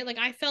saying, right? Like,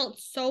 I felt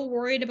so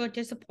worried about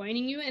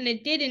disappointing you, and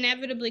it did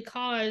inevitably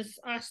cause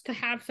us to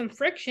have some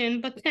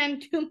friction. But then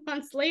 2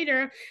 months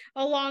later,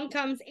 along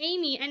comes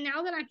Amy, and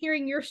now that I'm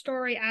hearing your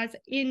story as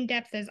in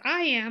depth as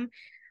I am,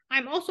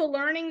 I'm also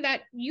learning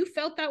that you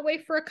felt that way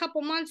for a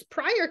couple months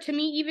prior to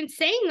me even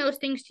saying those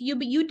things to you,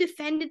 but you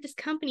defended this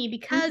company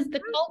because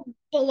the cult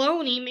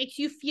baloney makes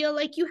you feel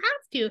like you have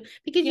to,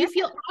 because you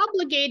feel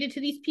obligated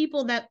to these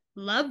people that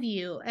love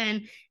you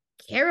and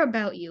care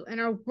about you and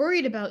are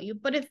worried about you.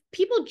 But if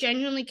people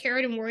genuinely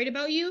cared and worried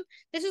about you,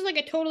 this is like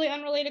a totally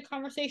unrelated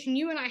conversation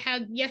you and I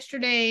had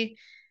yesterday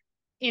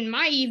in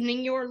my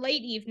evening, your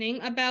late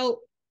evening, about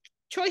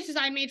choices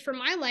I made for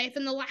my life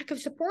and the lack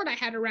of support I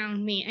had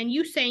around me. And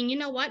you saying, you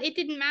know what, it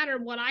didn't matter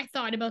what I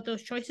thought about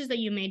those choices that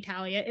you made,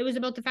 Talia. It was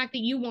about the fact that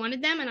you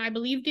wanted them and I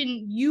believed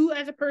in you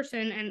as a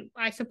person and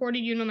I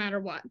supported you no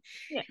matter what.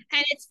 Yeah.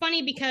 And it's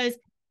funny because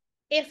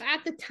if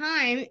at the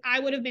time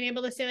I would have been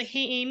able to say, like,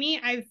 hey, Amy,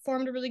 I've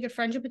formed a really good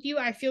friendship with you.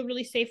 I feel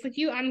really safe with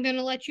you. I'm going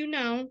to let you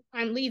know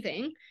I'm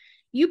leaving.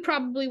 You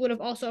probably would have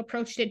also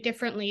approached it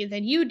differently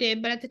than you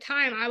did. But at the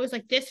time, I was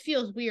like, this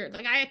feels weird.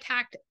 Like, I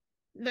attacked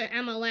the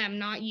MLM,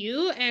 not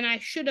you, and I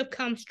should have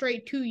come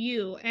straight to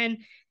you. And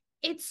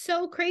it's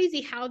so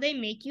crazy how they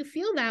make you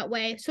feel that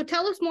way. So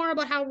tell us more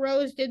about how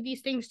Rose did these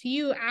things to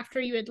you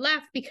after you had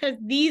left, because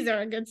these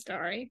are a good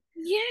story.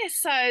 Yeah,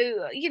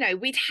 so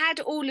we'd had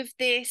all of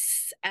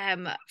this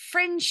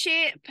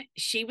friendship.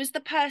 She was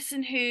the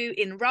person who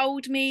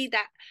enrolled me,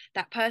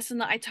 that person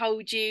that I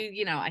told you,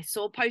 I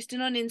saw posting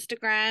on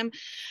Instagram,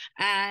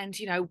 and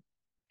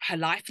her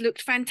life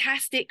looked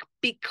fantastic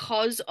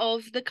because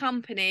of the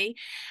company.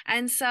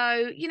 And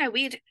so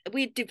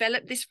we'd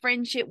developed this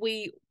friendship.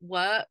 We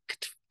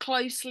worked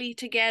closely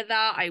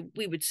together.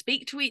 We would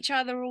speak to each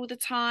other all the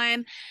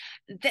time.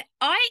 That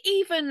I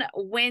even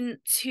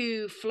went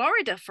to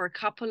Florida for a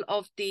couple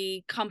of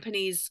the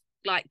company's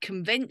like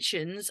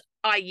conventions,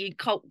 i.e.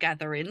 cult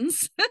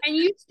gatherings. And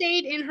you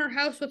stayed in her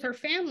house with her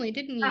family,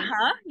 didn't you?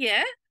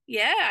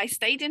 Yeah, I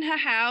stayed in her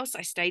house.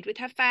 I stayed with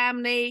her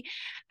family,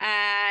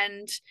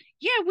 and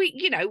yeah,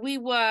 we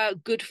were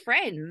good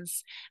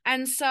friends.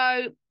 And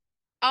so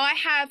I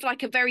have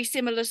like a very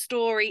similar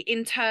story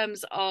in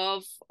terms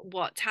of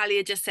what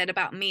Talia just said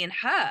about me and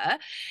her.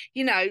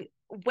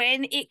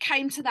 When it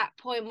came to that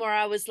point where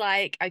I was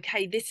like,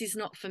 okay, this is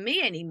not for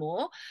me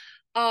anymore,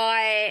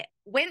 I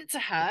went to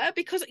her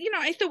because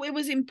I thought it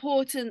was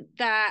important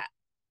that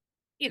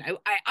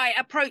I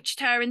approached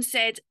her and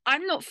said,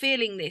 I'm not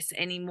feeling this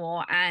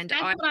anymore. And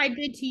that's what I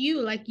did to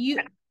you. Like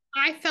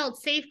I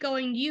felt safe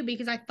going to you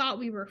because I thought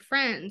we were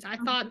friends. I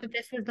thought that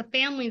this was the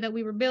family that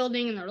we were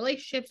building and the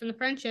relationships and the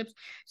friendships.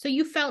 So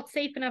you felt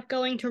safe enough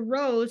going to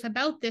Rose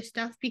about this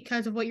stuff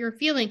because of what you're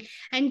feeling.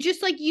 And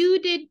just like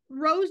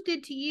Rose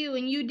did to you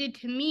and you did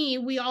to me,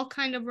 we all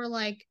kind of were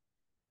like,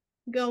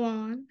 go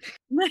on.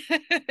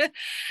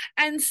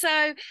 And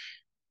so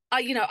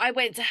I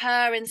went to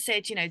her and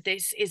said,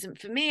 this isn't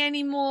for me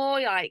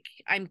anymore. Like,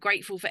 I'm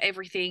grateful for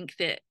everything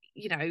that,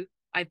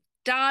 I've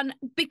done.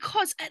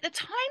 Because at the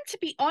time, to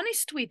be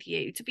honest with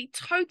you, to be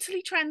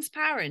totally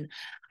transparent,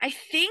 I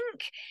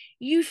think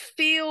you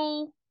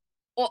feel,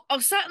 or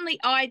certainly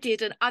I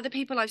did, and other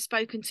people I've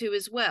spoken to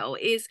as well,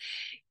 is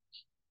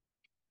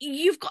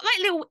you've got like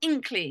little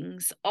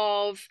inklings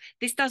of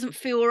this doesn't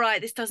feel right,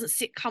 this doesn't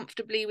sit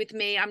comfortably with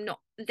me,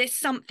 there's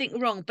something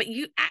wrong, but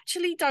you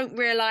actually don't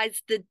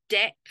realize the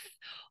depth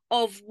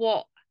of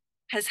what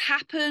has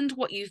happened,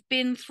 what you've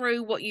been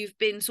through, what you've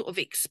been sort of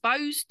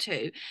exposed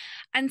to,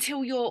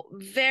 until you're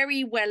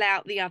very well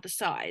out the other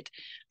side.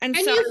 And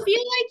so you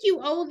feel like you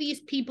owe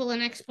these people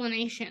an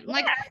explanation. Yeah,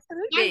 like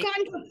absolutely. I've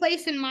gotten to a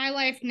place in my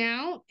life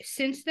now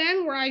since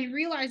then where I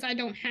realize I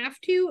don't have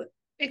to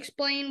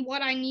explain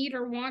what I need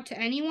or want to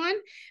anyone.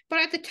 But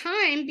at the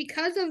time,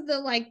 because of the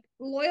like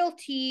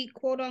loyalty,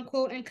 quote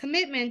unquote, and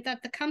commitment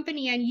that the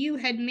company and you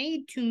had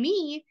made to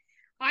me,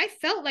 I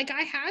felt like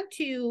I had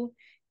to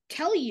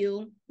tell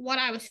you what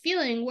I was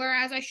feeling,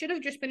 whereas I should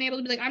have just been able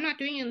to be like, I'm not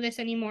doing this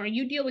anymore.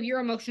 You deal with your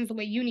emotions the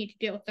way you need to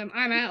deal with them.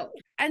 I'm out.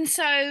 And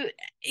so, at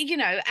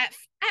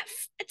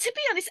to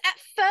be honest, at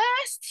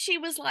first she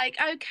was like,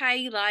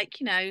 okay, like,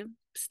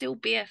 still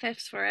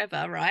BFFs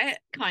forever, right?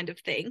 Kind of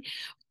thing.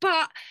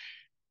 But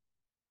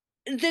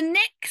the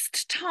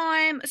next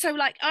time, so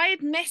like I had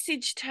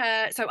messaged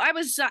her, so I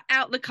was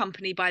out the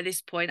company by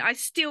this point. I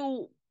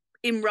still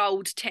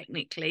enrolled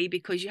technically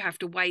because you have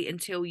to wait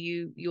until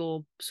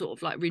your sort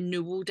of like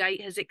renewal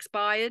date has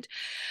expired.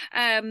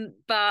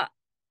 But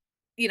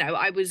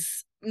I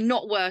was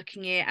not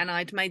working it, and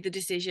I'd made the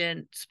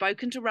decision,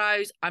 spoken to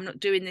Rose, I'm not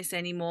doing this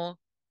anymore.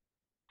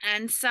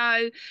 And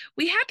so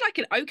we had like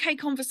an okay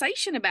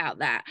conversation about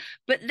that.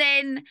 But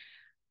then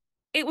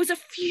it was a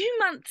few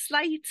months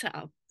later,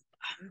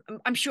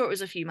 I'm sure it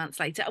was a few months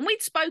later, and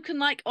we'd spoken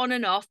like on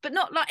and off, but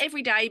not like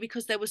every day,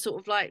 because there was sort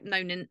of like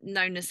no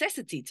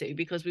necessity to,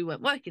 because we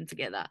weren't working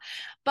together.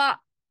 But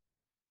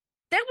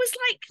there was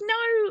like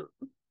no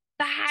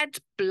bad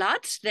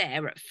blood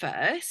there at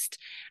first,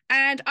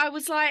 and I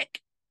was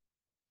like,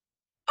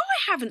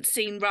 I haven't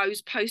seen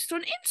Rose post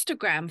on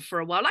Instagram for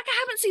a while. Like,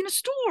 I haven't seen a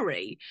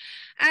story.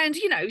 And,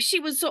 you know, she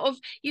was sort of,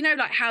 you know,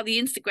 like how the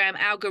Instagram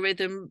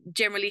algorithm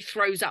generally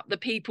throws up the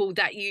people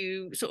that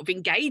you sort of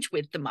engage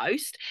with the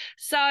most.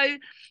 So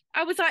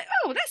I was like,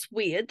 oh, that's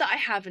weird that I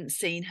haven't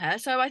seen her.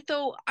 So I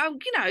thought, oh,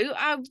 you know,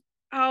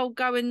 I'll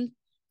go and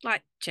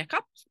like check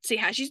up, see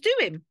how she's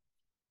doing.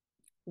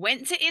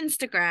 Went to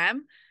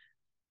Instagram,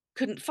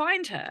 couldn't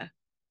find her.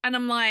 And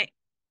I'm like,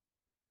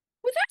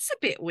 well, that's a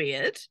bit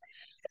weird.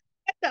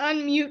 To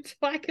unmute so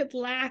I could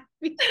laugh.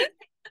 You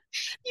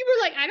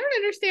were like, I don't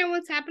understand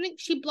what's happening.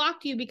 She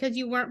blocked you because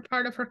you weren't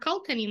part of her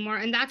cult anymore.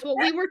 And that's what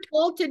we were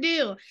told to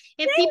do.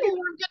 If people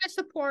weren't going to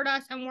support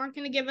us and weren't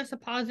going to give us a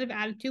positive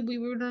attitude, we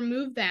would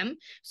remove them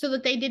so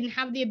that they didn't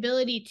have the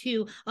ability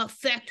to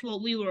affect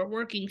what we were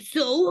working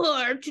so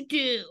hard to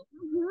do.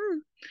 Mm-hmm.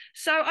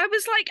 So I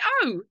was like,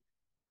 oh,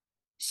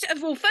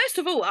 well, first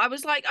of all, I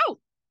was like, oh,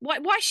 why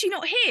is she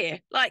not here?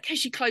 Like, has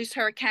she closed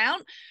her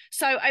account?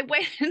 So I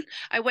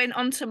went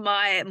onto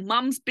my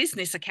mum's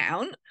business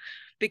account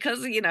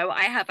because, you know,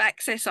 I have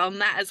access on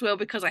that as well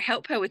because I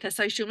help her with her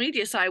social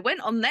media. So I went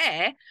on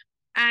there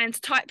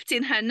and typed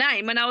in her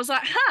name and I was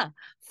like,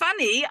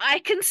 funny, I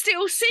can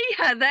still see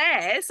her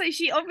there. So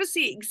she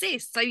obviously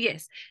exists. So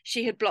yes,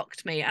 she had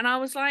blocked me. And I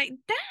was like,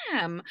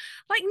 damn,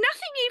 like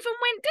nothing even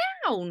went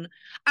down.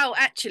 Oh,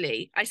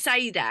 actually, I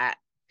say that,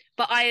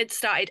 but I had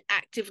started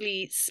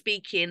actively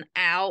speaking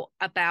out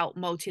about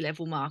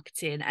multi-level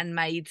marketing and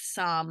made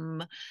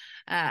some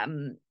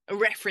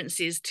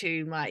references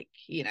to, like,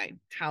 you know,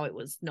 how it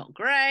was not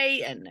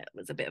great and it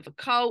was a bit of a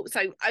cult.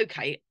 So,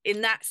 okay,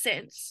 in that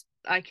sense,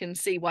 I can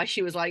see why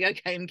she was like,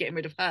 okay, I'm getting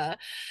rid of her.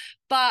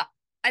 But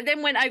I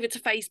then went over to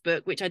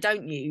Facebook, which I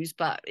don't use,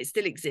 but it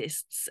still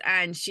exists.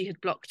 And she had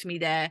blocked me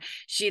there.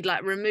 She'd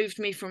like removed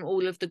me from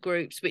all of the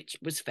groups, which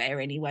was fair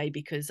anyway,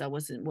 because I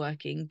wasn't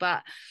working.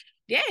 But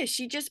yeah,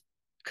 she just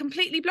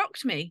completely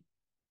blocked me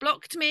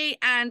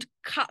and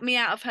cut me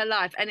out of her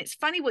life. And it's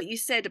funny what you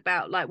said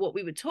about like what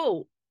we were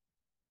taught,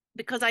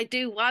 because I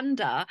do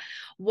wonder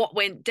what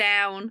went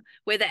down,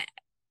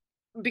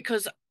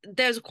 because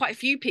there's quite a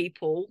few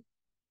people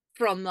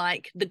from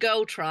like the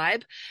girl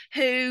tribe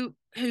who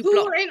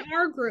were in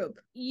our group.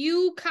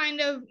 You,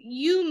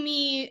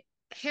 me,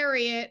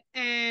 Harriet,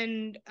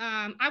 and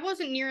I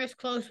wasn't near as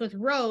close with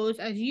Rose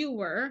as you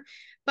were,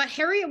 but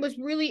Harriet was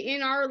really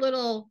in our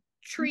little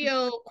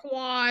trio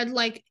quad.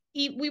 Like,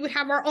 we would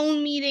have our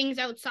own meetings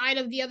outside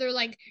of the other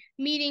like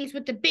meetings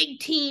with the big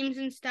teams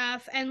and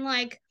stuff. And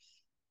like,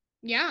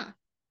 yeah,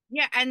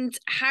 and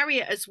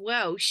Harriet as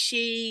well,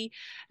 she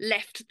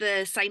left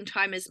the same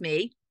time as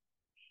me.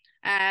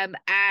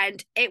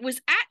 And it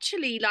was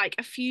actually like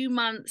a few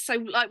months, so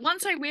like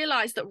once I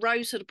realized that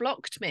Rose had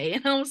blocked me,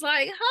 and I was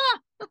like,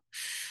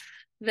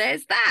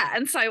 there's that.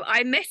 And so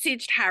I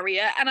messaged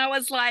Harriet and I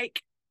was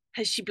like,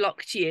 has she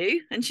blocked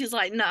you? And she's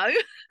like, no.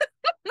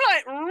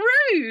 Like,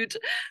 rude.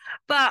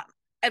 But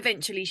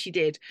eventually she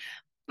did.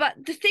 But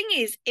the thing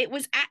is, it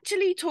was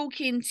actually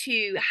talking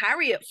to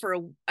Harriet for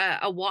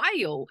a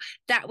while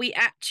that we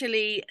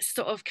actually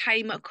sort of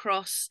came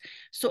across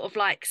sort of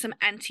like some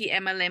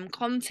anti-MLM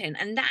content.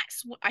 And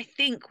that's what I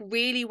think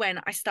really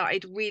when I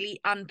started really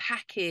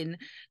unpacking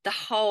the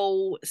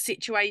whole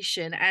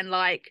situation. And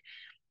like,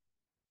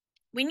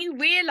 when you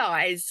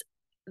realize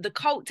the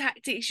cult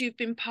tactics you've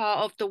been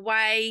part of, the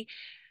way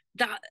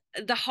that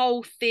the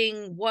whole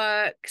thing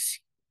works,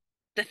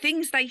 the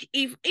things they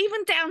even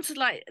down to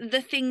like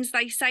the things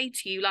they say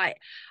to you, like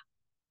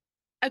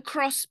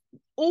across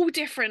all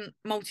different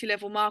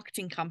multi-level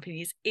marketing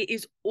companies, it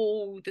is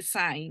all the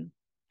same.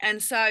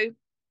 And so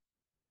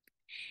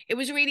it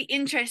was really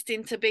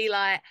interesting to be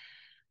like,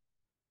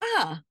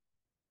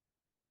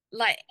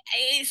 like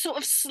it sort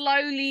of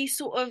slowly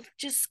sort of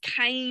just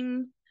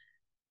came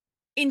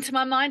into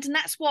my mind. And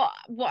that's what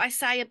I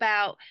say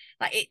about,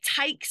 like, it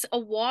takes a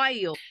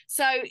while.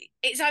 So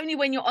it's only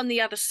when you're on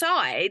the other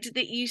side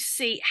that you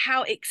see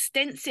how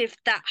extensive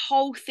that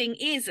whole thing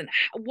is and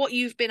what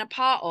you've been a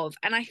part of.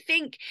 And I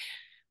think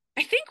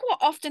what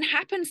often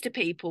happens to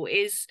people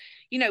is,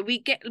 you know, we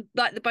get,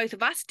 like the both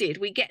of us did,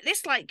 we get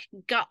this like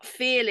gut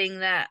feeling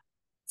that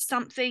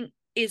something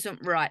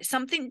isn't right,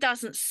 something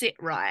doesn't sit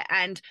right.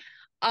 And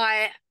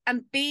I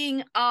am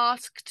being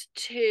asked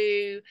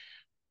to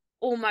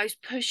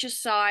almost push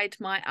aside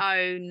my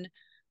own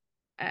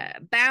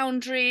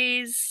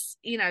boundaries,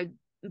 you know,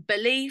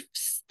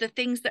 beliefs, the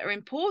things that are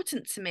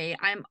important to me.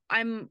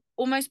 I'm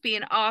almost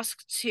being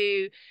asked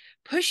to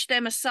push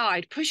them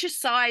aside, push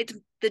aside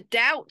the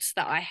doubts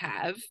that I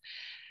have,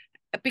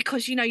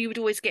 because, you know, you would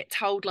always get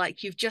told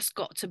like you've just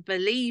got to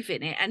believe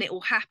in it and it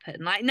will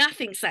happen. Like,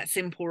 nothing's that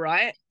simple,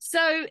 right?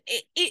 So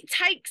it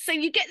takes, so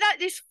you get like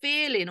this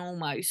feeling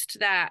almost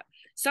that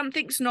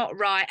something's not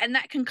right, and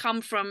that can come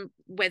from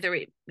whether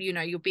it, you know,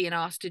 you're being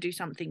asked to do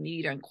something that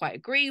you don't quite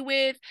agree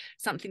with,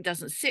 something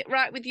doesn't sit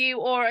right with you,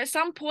 or at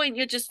some point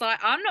you're just like,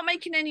 I'm not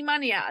making any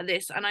money out of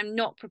this and I'm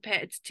not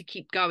prepared to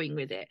keep going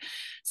with it.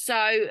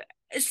 So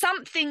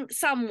something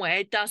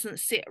somewhere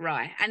doesn't sit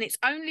right, and it's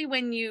only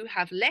when you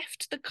have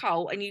left the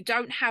cult and you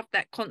don't have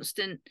that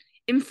constant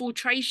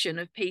infiltration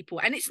of people.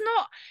 And it's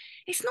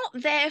not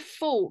their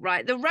fault,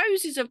 right? The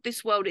Roses of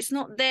this world, it's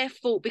not their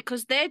fault,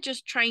 because they're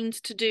just trained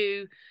to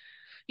do,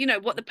 you know,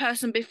 what the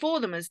person before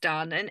them has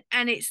done.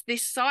 And it's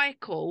this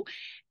cycle.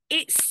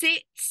 It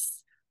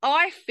sits,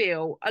 I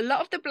feel a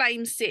lot of the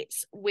blame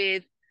sits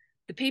with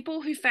the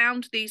people who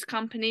found these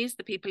companies,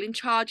 the people in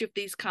charge of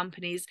these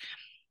companies,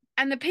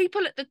 and the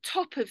people at the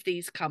top of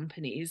these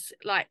companies,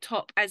 like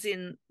top as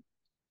in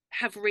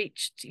have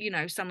reached, you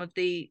know, some of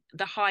the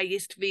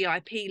highest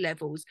VIP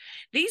levels.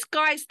 These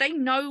guys, they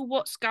know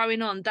what's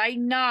going on. They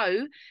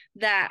know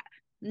that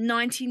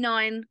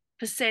 99%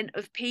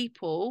 of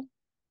people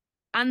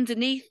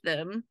underneath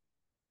them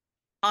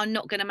are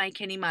not going to make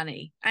any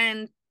money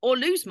or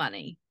lose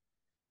money.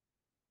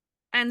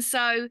 And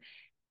so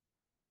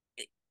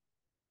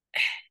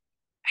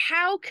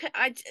how can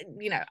I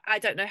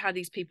don't know how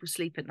these people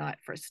sleep at night,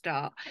 for a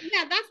start.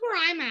 Yeah, that's where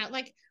I'm at.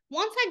 Like,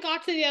 once I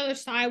got to the other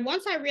side,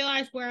 once I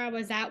realized where I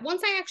was at,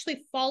 once I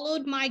actually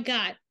followed my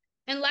gut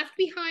and left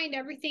behind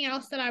everything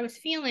else that I was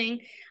feeling,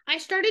 I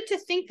started to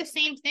think the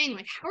same thing.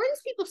 Like, how are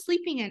these people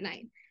sleeping at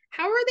night?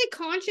 How are they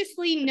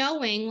consciously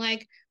knowing,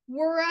 like,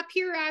 we're up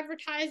here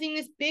advertising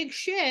this big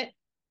shit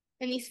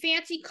and these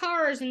fancy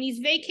cars and these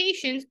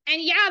vacations,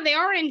 and yeah, they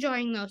are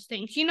enjoying those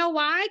things. You know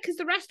why? Because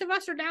the rest of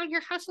us are down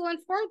here hustling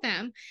for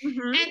them.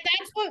 Mm-hmm. And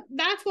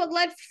that's what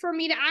led for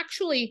me to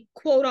actually,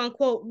 quote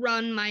unquote,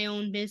 run my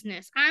own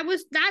business.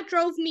 That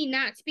drove me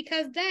nuts,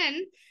 because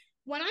then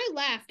when I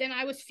left and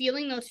I was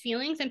feeling those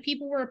feelings and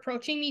people were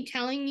approaching me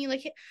telling me,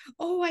 like,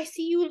 oh, I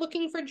see you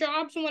looking for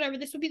jobs and whatever,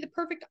 this would be the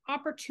perfect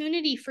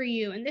opportunity for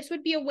you, and this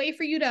would be a way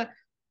for you to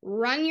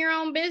run your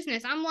own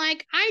business. I'm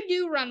like, I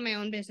do run my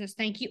own business,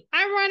 thank you.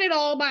 I run it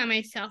all by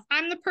myself.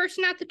 I'm the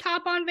person at the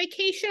top on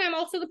vacation. I'm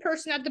also the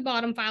person at the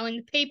bottom filing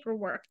the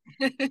paperwork.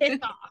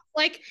 It's off.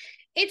 Like,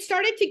 it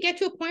started to get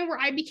to a point where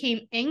I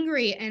became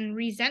angry and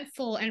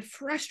resentful and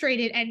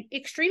frustrated and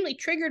extremely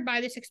triggered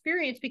by this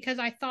experience, because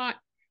I thought,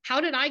 how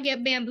did I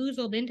get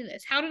bamboozled into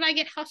this? How did I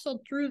get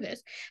hustled through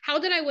this? How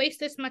did I waste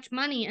this much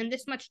money and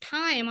this much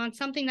time on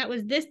something that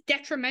was this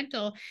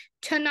detrimental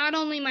to not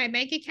only my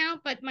bank account,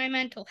 but my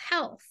mental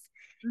health?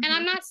 Mm-hmm. And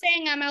I'm not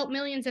saying I'm out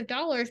millions of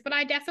dollars, but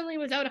I definitely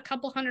was out a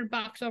couple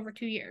 $100 over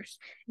 2 years.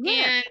 Yeah.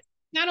 And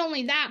not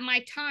only that, my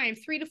time,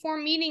 3 to 4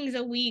 meetings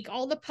a week,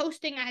 all the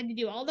posting I had to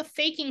do, all the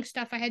faking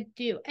stuff I had to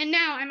do. And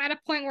now I'm at a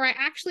point where I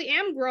actually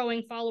am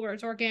growing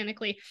followers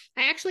organically.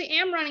 I actually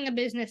am running a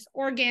business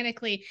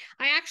organically.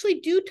 I actually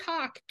do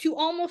talk to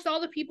almost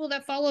all the people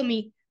that follow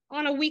me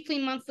on a weekly,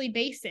 monthly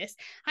basis.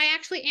 I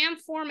actually am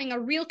forming a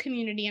real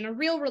community and a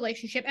real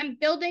relationship and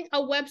building a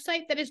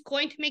website that is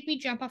going to make me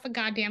jump off a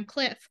goddamn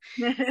cliff.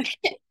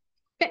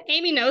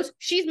 Amy knows,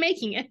 she's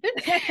making it.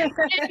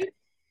 And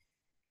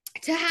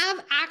to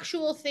have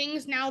actual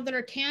things now that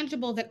are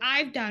tangible that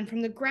I've done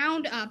from the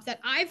ground up, that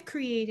I've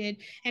created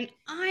and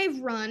I've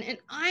run and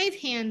I've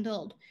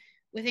handled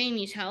with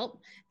Amy's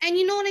help. And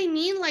you know what I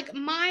mean? Like,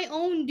 my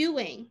own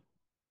doing.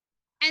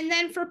 And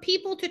then for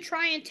people to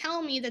try and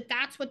tell me that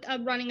that's what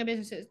running a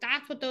business is,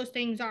 that's what those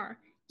things are.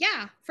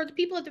 Yeah, for the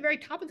people at the very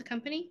top of the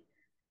company.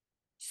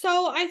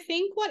 So I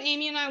think what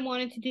Amy and I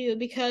wanted to do,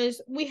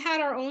 because we had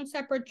our own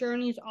separate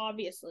journeys,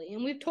 obviously,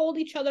 and we've told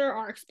each other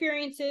our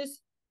experiences,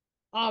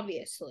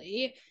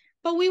 obviously,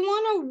 but we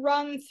want to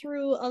run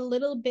through a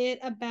little bit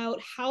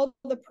about how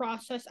the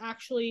process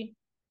actually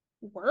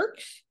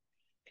works,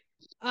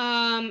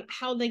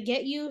 how they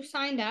get you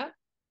signed up,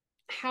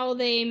 how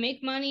they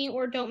make money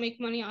or don't make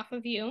money off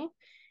of you,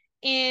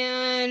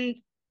 and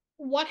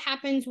what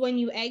happens when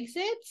you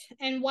exit,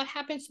 and what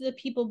happens to the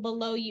people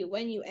below you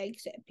when you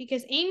exit.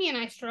 Because Amy and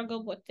I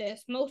struggled with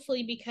this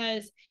mostly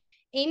because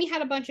Amy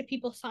had a bunch of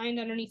people signed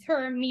underneath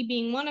her, me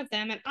being one of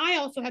them, and I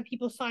also had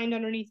people signed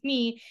underneath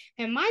me,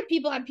 and my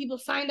people had people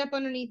signed up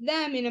underneath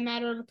them in a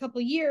matter of a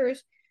couple of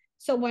years.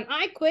 So when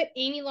I quit,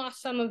 Amy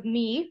lost some of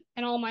me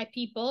and all my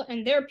people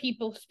and their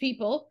people's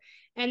people.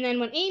 And then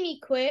when Amy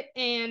quit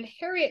and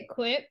Harriet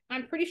quit,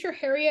 I'm pretty sure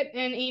Harriet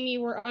and Amy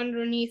were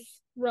underneath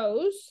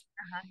Rose.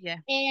 Yeah.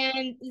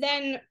 And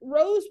then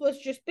Rose was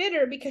just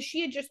bitter because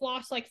she had just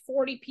lost like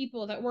 40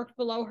 people that worked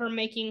below her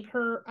making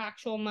her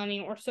actual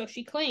money, or so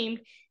she claimed.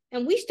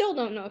 And we still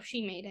don't know if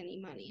she made any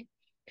money.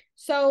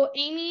 So,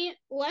 Amy,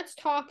 let's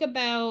talk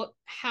about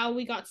how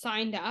we got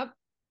signed up.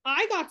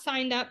 I got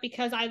signed up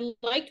because I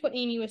liked what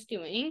Amy was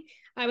doing.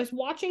 I was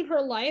watching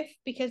her life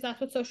because that's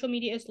what social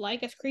media is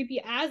like, as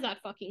creepy as that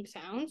fucking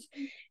sounds.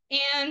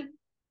 And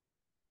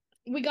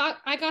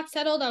I got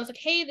settled. I was like,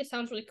 hey, this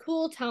sounds really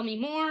cool. Tell me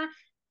more.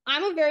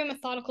 I'm a very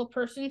methodical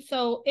person,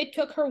 so it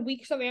took her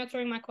weeks of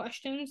answering my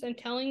questions and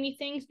telling me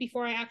things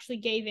before I actually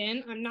gave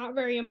in. I'm not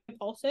very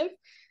impulsive.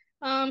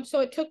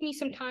 So it took me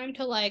some time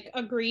to like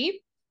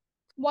agree.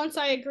 Once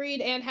I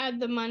agreed and had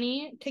the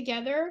money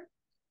together,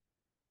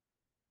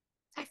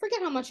 I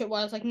forget how much it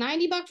was, like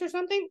 $90 or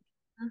something.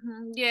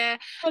 Mm-hmm. Yeah,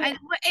 and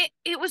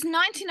it was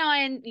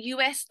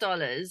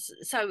 $99.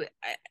 So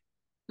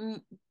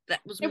that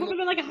was it would have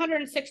been like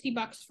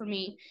 $160 for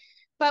me.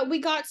 But we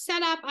got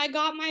set up. I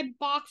got my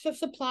box of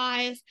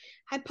supplies.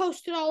 I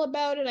posted all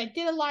about it. I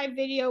did a live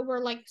video where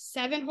like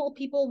 7 whole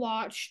people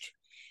watched.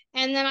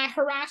 And then I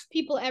harassed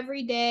people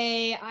every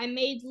day. I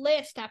made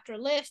list after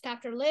list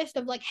after list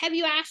of like, have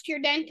you asked your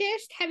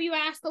dentist? Have you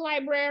asked the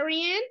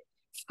librarian?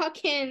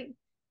 Fucking,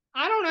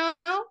 I don't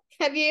know.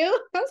 Have you?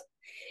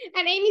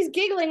 And Amy's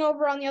giggling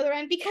over on the other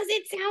end because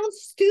it sounds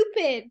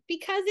stupid,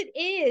 because it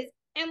is.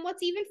 And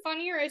what's even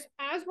funnier is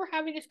as we're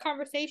having this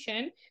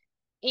conversation,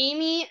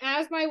 Amy,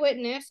 as my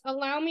witness,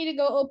 allow me to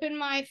go open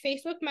my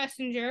Facebook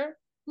Messenger.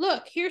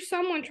 Look, here's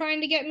someone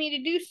trying to get me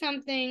to do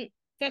something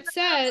that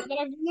says that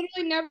I've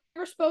literally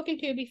never spoken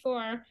to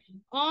before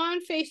on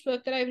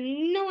Facebook, that I have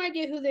no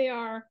idea who they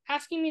are,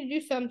 asking me to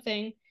do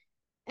something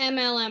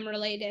MLM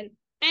related.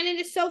 And it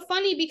is so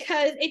funny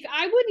because if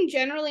I wouldn't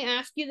generally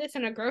ask you this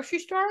in a grocery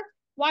store,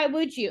 why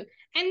would you?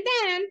 And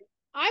then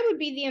I would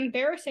be the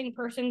embarrassing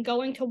person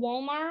going to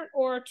Walmart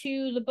or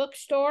to the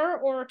bookstore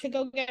or to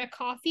go get a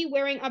coffee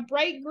wearing a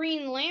bright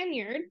green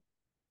lanyard,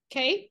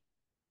 okay,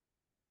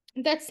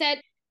 that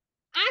said,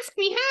 ask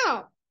me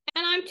how.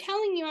 And I'm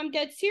telling you, I'm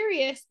dead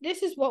serious.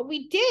 This is what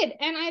we did.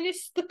 And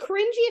the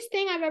cringiest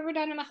thing I've ever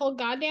done in my whole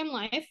goddamn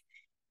life.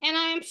 And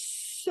I am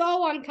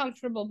so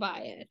uncomfortable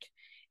by it.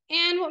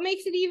 And what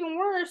makes it even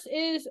worse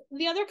is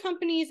the other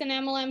companies and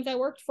MLMs I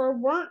worked for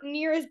weren't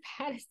near as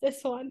bad as this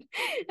one.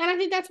 And I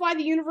think that's why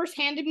the universe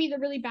handed me the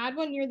really bad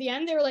one near the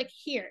end. They were like,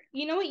 here,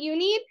 you know what you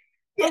need?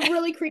 A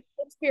really creepy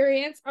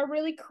experience, a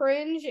really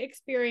cringe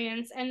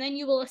experience, and then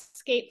you will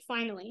escape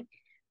finally.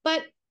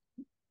 But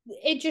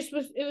it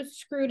was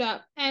screwed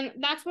up. And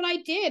that's what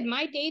I did.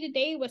 My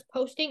day-to-day was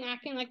posting,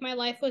 acting like my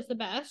life was the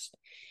best.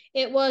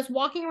 It was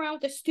walking around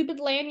with a stupid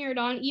lanyard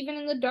on, even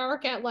in the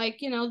dark at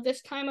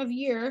this time of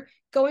year,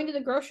 going to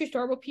the grocery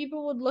store where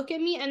people would look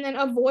at me and then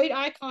avoid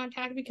eye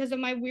contact because of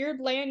my weird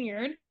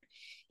lanyard.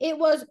 It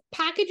was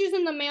packages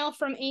in the mail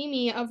from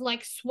Amy of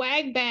like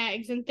swag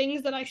bags and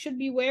things that I should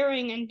be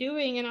wearing and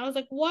doing. And I was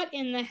like, what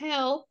in the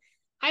hell?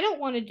 I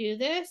don't want to do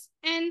this.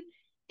 And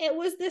it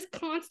was this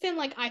constant,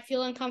 like, I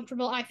feel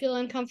uncomfortable. I feel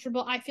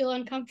uncomfortable. I feel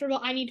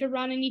uncomfortable. I need to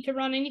run. I need to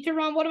run. I need to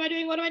run. What am I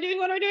doing? What am I doing?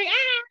 What am I doing?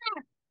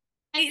 Ah!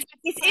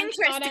 It's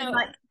interesting,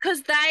 like,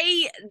 because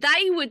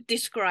they would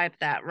describe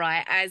that,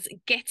 right, as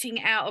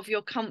getting out of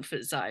your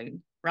comfort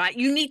zone, right?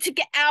 You need to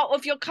get out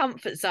of your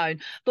comfort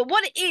zone. But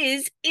what it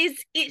is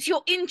it's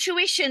your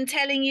intuition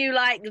telling you,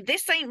 like,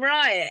 this ain't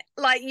right.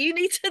 Like, you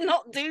need to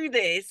not do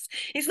this.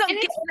 It's not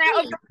getting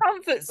out of your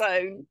comfort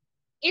zone.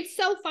 It's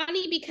so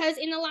funny because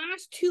in the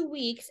last 2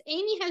 weeks,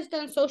 Amy has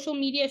done social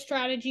media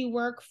strategy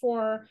work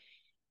for,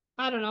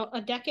 I don't know,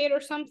 a decade or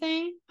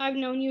something. I've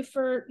known you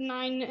for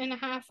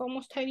 9.5,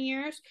 almost 10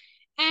 years.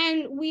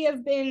 And we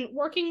have been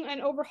working and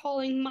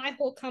overhauling my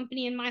whole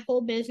company and my whole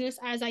business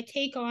as I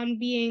take on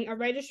being a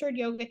registered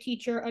yoga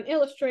teacher, an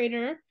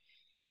illustrator,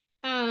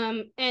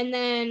 and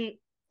then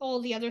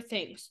all the other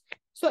things.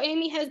 So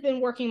Amy has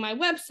been working my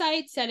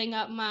website, setting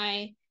up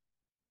my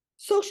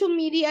social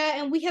media,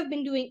 and we have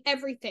been doing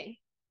everything.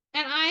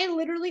 And I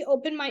literally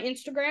open my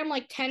Instagram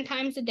like 10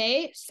 times a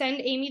day,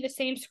 send Amy the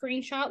same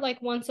screenshot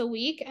like once a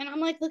week. And I'm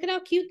like, look at how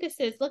cute this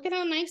is. Look at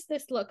how nice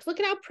this looks. Look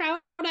at how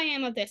proud I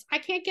am of this. I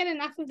can't get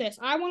enough of this.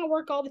 I want to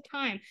work all the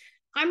time.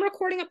 I'm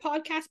recording a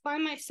podcast by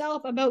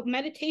myself about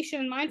meditation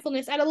and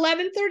mindfulness at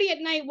 11:30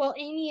 at night while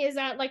Amy is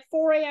at like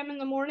 4 a.m. in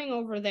the morning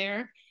over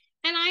there.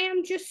 And I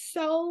am just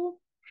so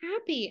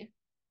happy.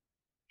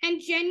 And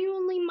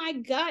genuinely, my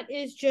gut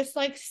is just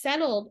like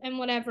settled and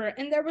whatever.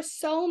 And there was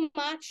so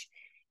much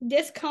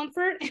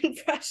discomfort and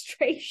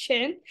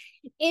frustration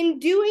in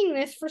doing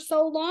this for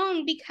so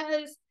long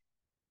because,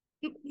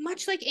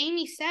 much like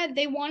Amy said,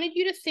 they wanted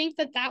you to think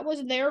that that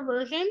was their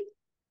version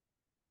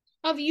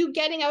of you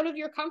getting out of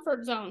your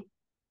comfort zone.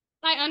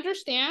 I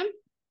understand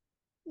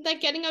that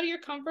getting out of your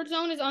comfort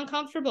zone is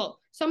uncomfortable.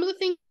 Some of the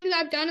things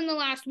I've done in the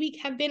last week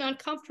have been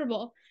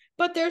uncomfortable,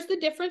 but there's the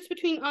difference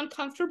between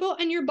uncomfortable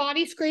and your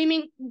body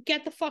screaming,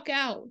 get the fuck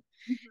out.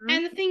 Mm-hmm.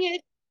 And the thing is,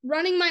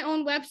 running my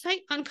own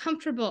website,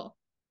 uncomfortable.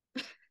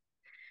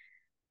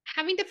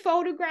 Having to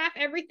photograph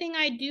everything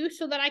I do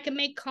so that I can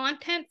make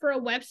content for a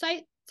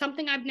website,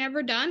 something I've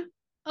never done,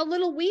 a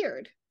little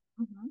weird.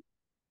 Mm-hmm.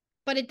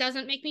 But it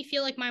doesn't make me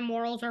feel like my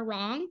morals are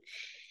wrong.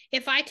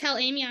 If I tell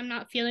Amy I'm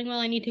not feeling well,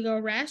 I need to go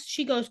rest,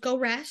 she goes, go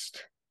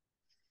rest.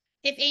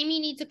 If Amy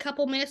needs a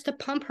couple minutes to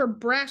pump her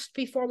breast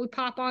before we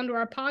pop onto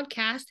our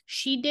podcast,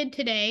 she did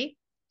today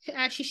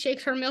as she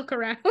shakes her milk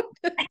around.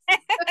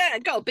 I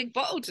got a big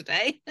bottle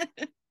today.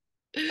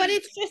 But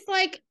it's just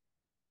like,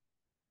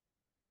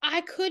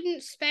 I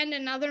couldn't spend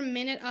another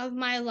minute of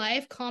my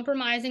life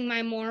compromising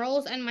my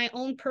morals and my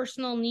own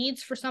personal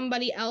needs for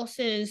somebody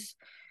else's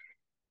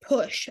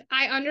push.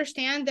 I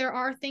understand there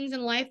are things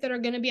in life that are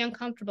going to be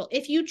uncomfortable.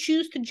 If you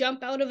choose to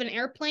jump out of an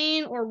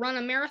airplane or run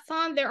a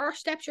marathon, there are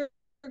steps you're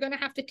going to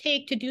have to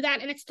take to do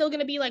that. And it's still going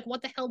to be like,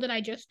 what the hell did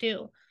I just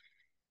do?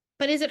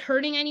 But is it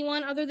hurting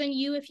anyone other than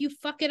you if you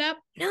fuck it up?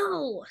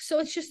 No. So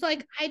it's just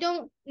like, I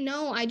don't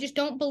know. I just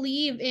don't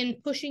believe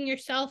in pushing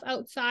yourself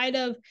outside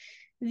of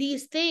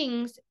these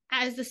things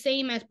as the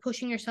same as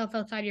pushing yourself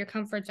outside of your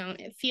comfort zone.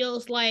 It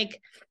feels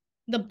like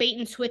the bait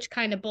and switch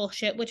kind of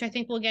bullshit, which I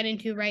think we'll get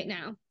into right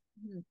now.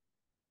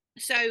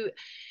 So,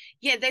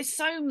 yeah, there's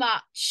so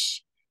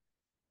much,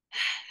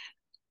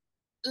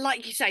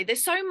 like you say,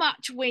 there's so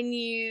much when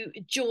you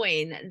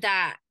join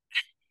that,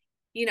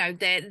 you know,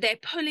 they're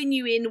pulling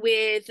you in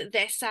with,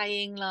 they're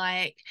saying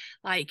like,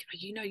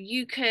 you know,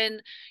 you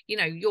can, you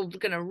know, you're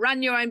going to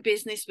run your own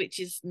business, which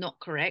is not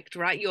correct,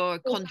 right? You're a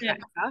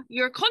contractor.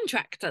 You're a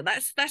contractor.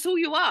 That's all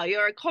you are.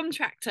 You're a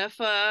contractor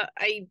for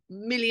 $1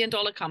 million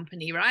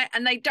company, right?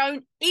 And they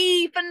don't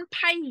even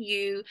pay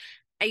you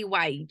a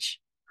wage.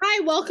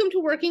 Hi, welcome to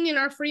working in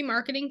our free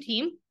marketing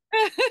team.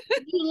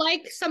 You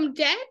like some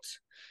debt?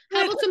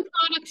 How about some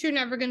products you're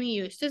never going to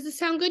use? Does it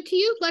sound good to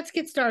you? Let's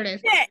get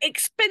started. Yeah,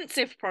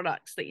 expensive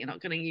products that you're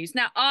not going to use.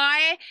 Now,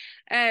 I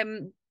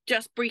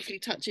just briefly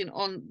touching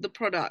on the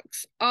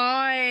products.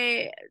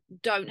 I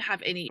don't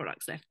have any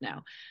products left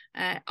now.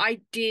 I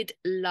did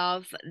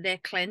love their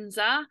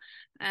cleanser.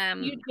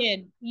 You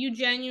did. You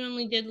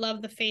genuinely did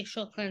love the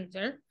facial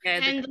cleanser.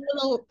 Yeah, and the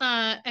little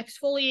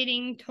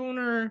exfoliating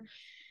toner,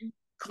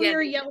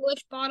 clear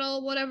yellowish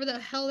bottle, whatever the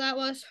hell that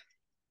was.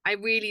 I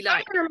really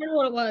like. I don't remember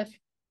what it was.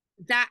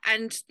 That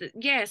and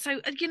yeah,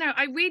 so you know,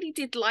 I really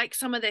did like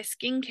some of their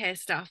skincare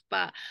stuff,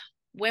 but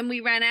when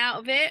we ran out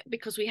of it,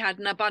 because we had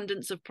an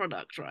abundance of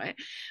product, right?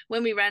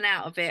 When we ran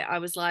out of it, I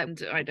was like,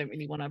 I don't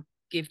really want to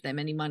give them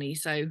any money,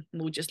 so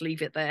we'll just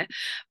leave it there.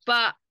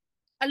 But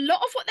a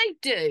lot of what they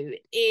do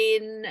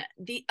in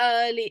the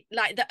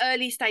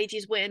early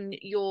stages when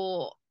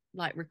you're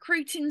like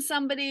recruiting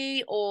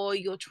somebody or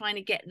you're trying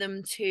to get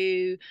them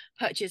to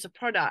purchase a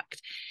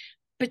product,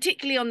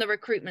 particularly on the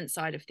recruitment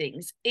side of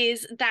things,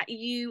 is that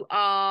you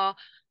are,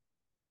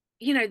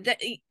 you know,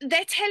 that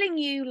they're telling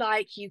you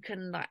like you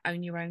can like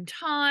own your own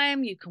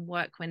time, you can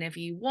work whenever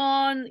you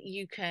want,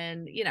 you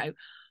can, you know,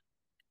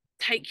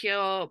 take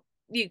your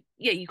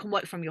you can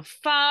work from your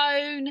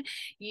phone,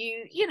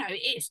 you know,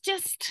 it's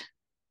just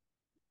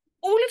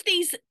all of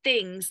these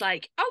things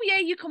like, oh yeah,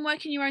 you can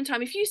work in your own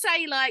time. If you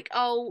say like,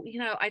 oh, you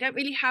know, I don't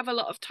really have a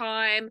lot of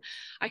time,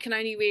 I can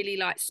only really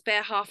like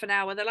spare half an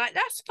hour, they're like,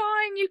 that's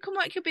fine, you can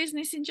work your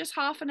business in just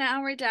half an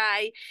hour a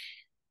day.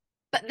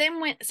 But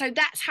then so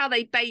that's how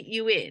they bait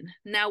you in.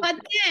 Now, but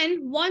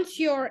then once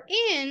you're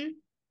in,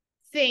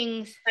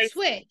 things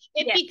switch.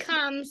 It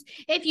becomes,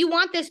 if you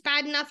want this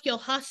bad enough, you'll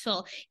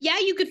hustle. Yeah,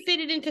 you could fit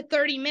it into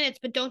 30 minutes,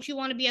 but don't you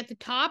want to be at the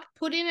top?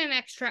 Put in an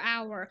extra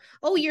hour.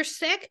 Oh, you're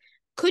sick?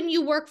 Couldn't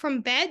you work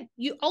from bed?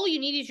 All you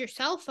need is your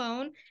cell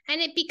phone.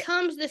 And it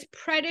becomes this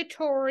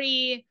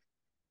predatory.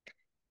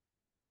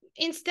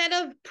 Instead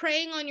of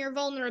preying on your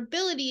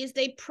vulnerabilities,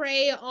 they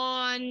prey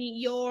on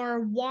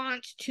your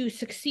want to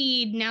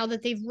succeed now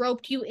that they've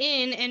roped you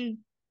in and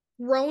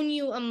grown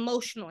you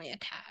emotionally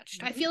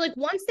attached. I feel like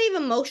once they've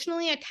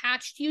emotionally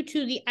attached you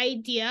to the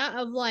idea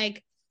of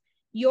like,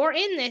 you're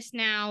in this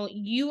now,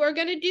 you are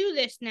going to do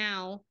this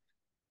now,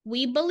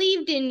 we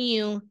believed in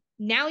you,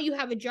 now you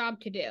have a job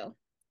to do.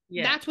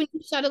 Yeah. That's when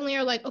you suddenly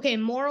are like, okay,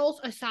 morals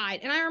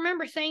aside. And I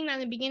remember saying that in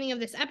the beginning of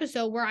this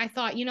episode where I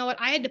thought, you know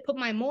what, I had to put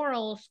my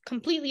morals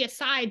completely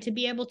aside to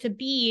be able to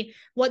be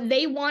what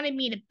they wanted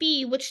me to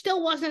be, which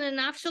still wasn't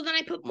enough. So then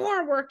I put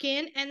more work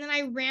in and then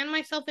I ran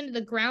myself into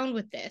the ground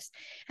with this.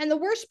 And the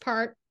worst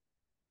part,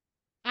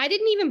 I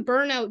didn't even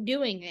burn out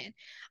doing it.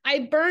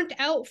 I burnt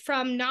out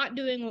from not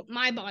doing what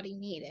my body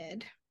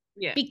needed.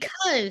 Yeah.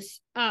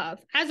 Because of,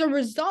 as a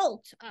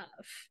result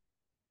of.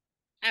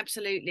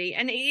 Absolutely.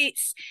 And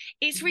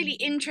it's really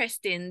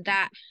interesting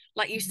that,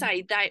 like you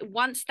say, that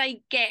once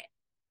they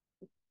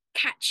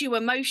catch you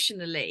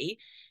emotionally,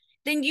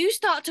 then you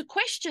start to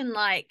question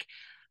like,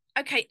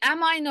 okay,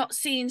 am I not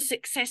seeing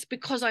success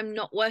because I'm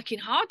not working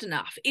hard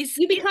enough?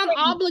 You become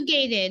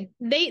obligated.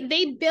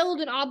 They build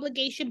an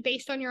obligation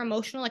based on your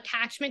emotional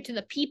attachment to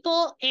the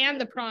people and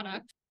the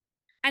product.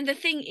 And the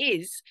thing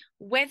is,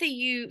 whether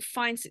you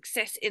find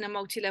success in a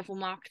multi-level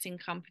marketing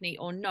company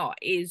or not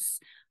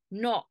is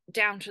not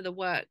down to the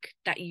work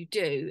that you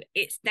do.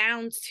 It's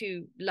down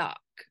to luck,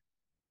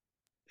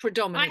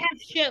 predominantly. I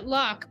have shit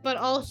luck, but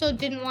also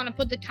didn't want to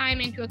put the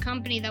time into a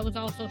company that was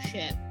also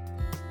shit.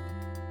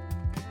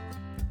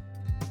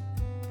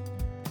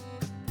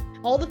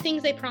 All the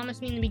things they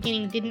promised me in the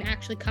beginning didn't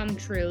actually come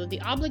true. The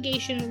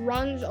obligation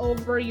runs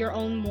over your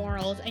own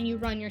morals and you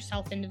run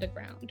yourself into the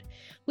ground.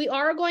 We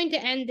are going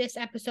to end this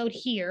episode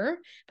here,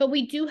 but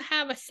we do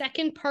have a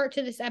second part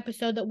to this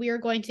episode that we are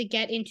going to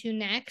get into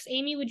next.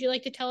 Amy, would you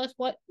like to tell us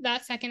what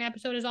that second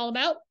episode is all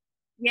about?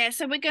 Yeah,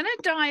 so we're going to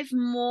dive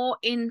more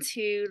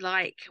into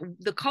like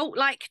the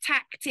cult-like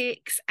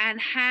tactics and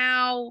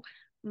how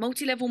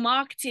multi-level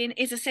marketing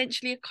is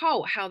essentially a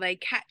cult, how they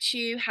catch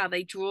you, how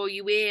they draw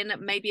you in,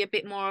 maybe a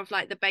bit more of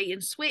like the bait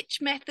and switch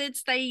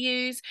methods they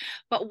use.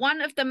 But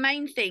one of the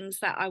main things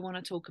that I want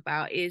to talk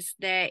about is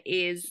there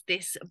is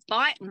this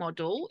BITE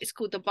model. It's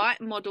called the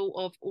BITE model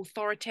of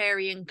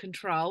authoritarian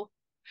control.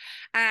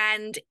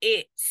 And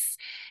it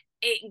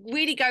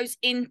really goes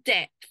in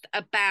depth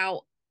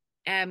about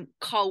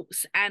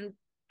cults and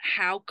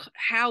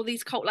how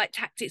these cult-like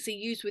tactics are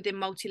used within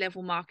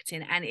multi-level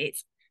marketing, and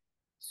it's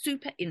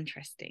super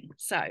interesting.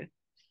 So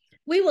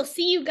we will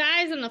see you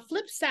guys on the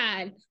flip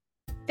side.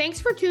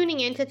 Thanks for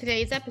tuning in to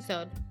today's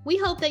episode. We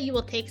hope that you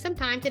will take some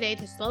time today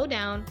to slow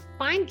down,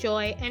 find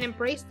joy, and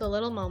embrace the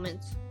little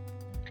moments.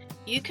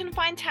 You can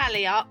find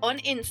Talia on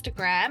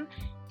Instagram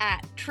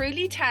at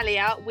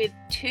trulytalia with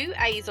 2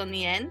 A's on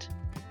the end.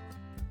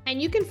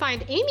 And you can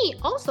find Amy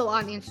also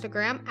on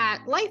Instagram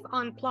at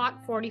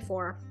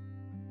lifeonplot44.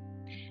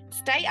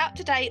 Stay up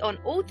to date on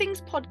all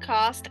things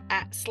podcast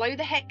at Slow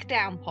the Heck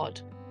Down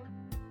Pod.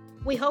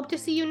 We hope to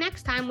see you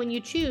next time when you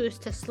choose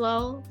to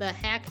slow the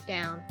heck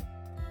down.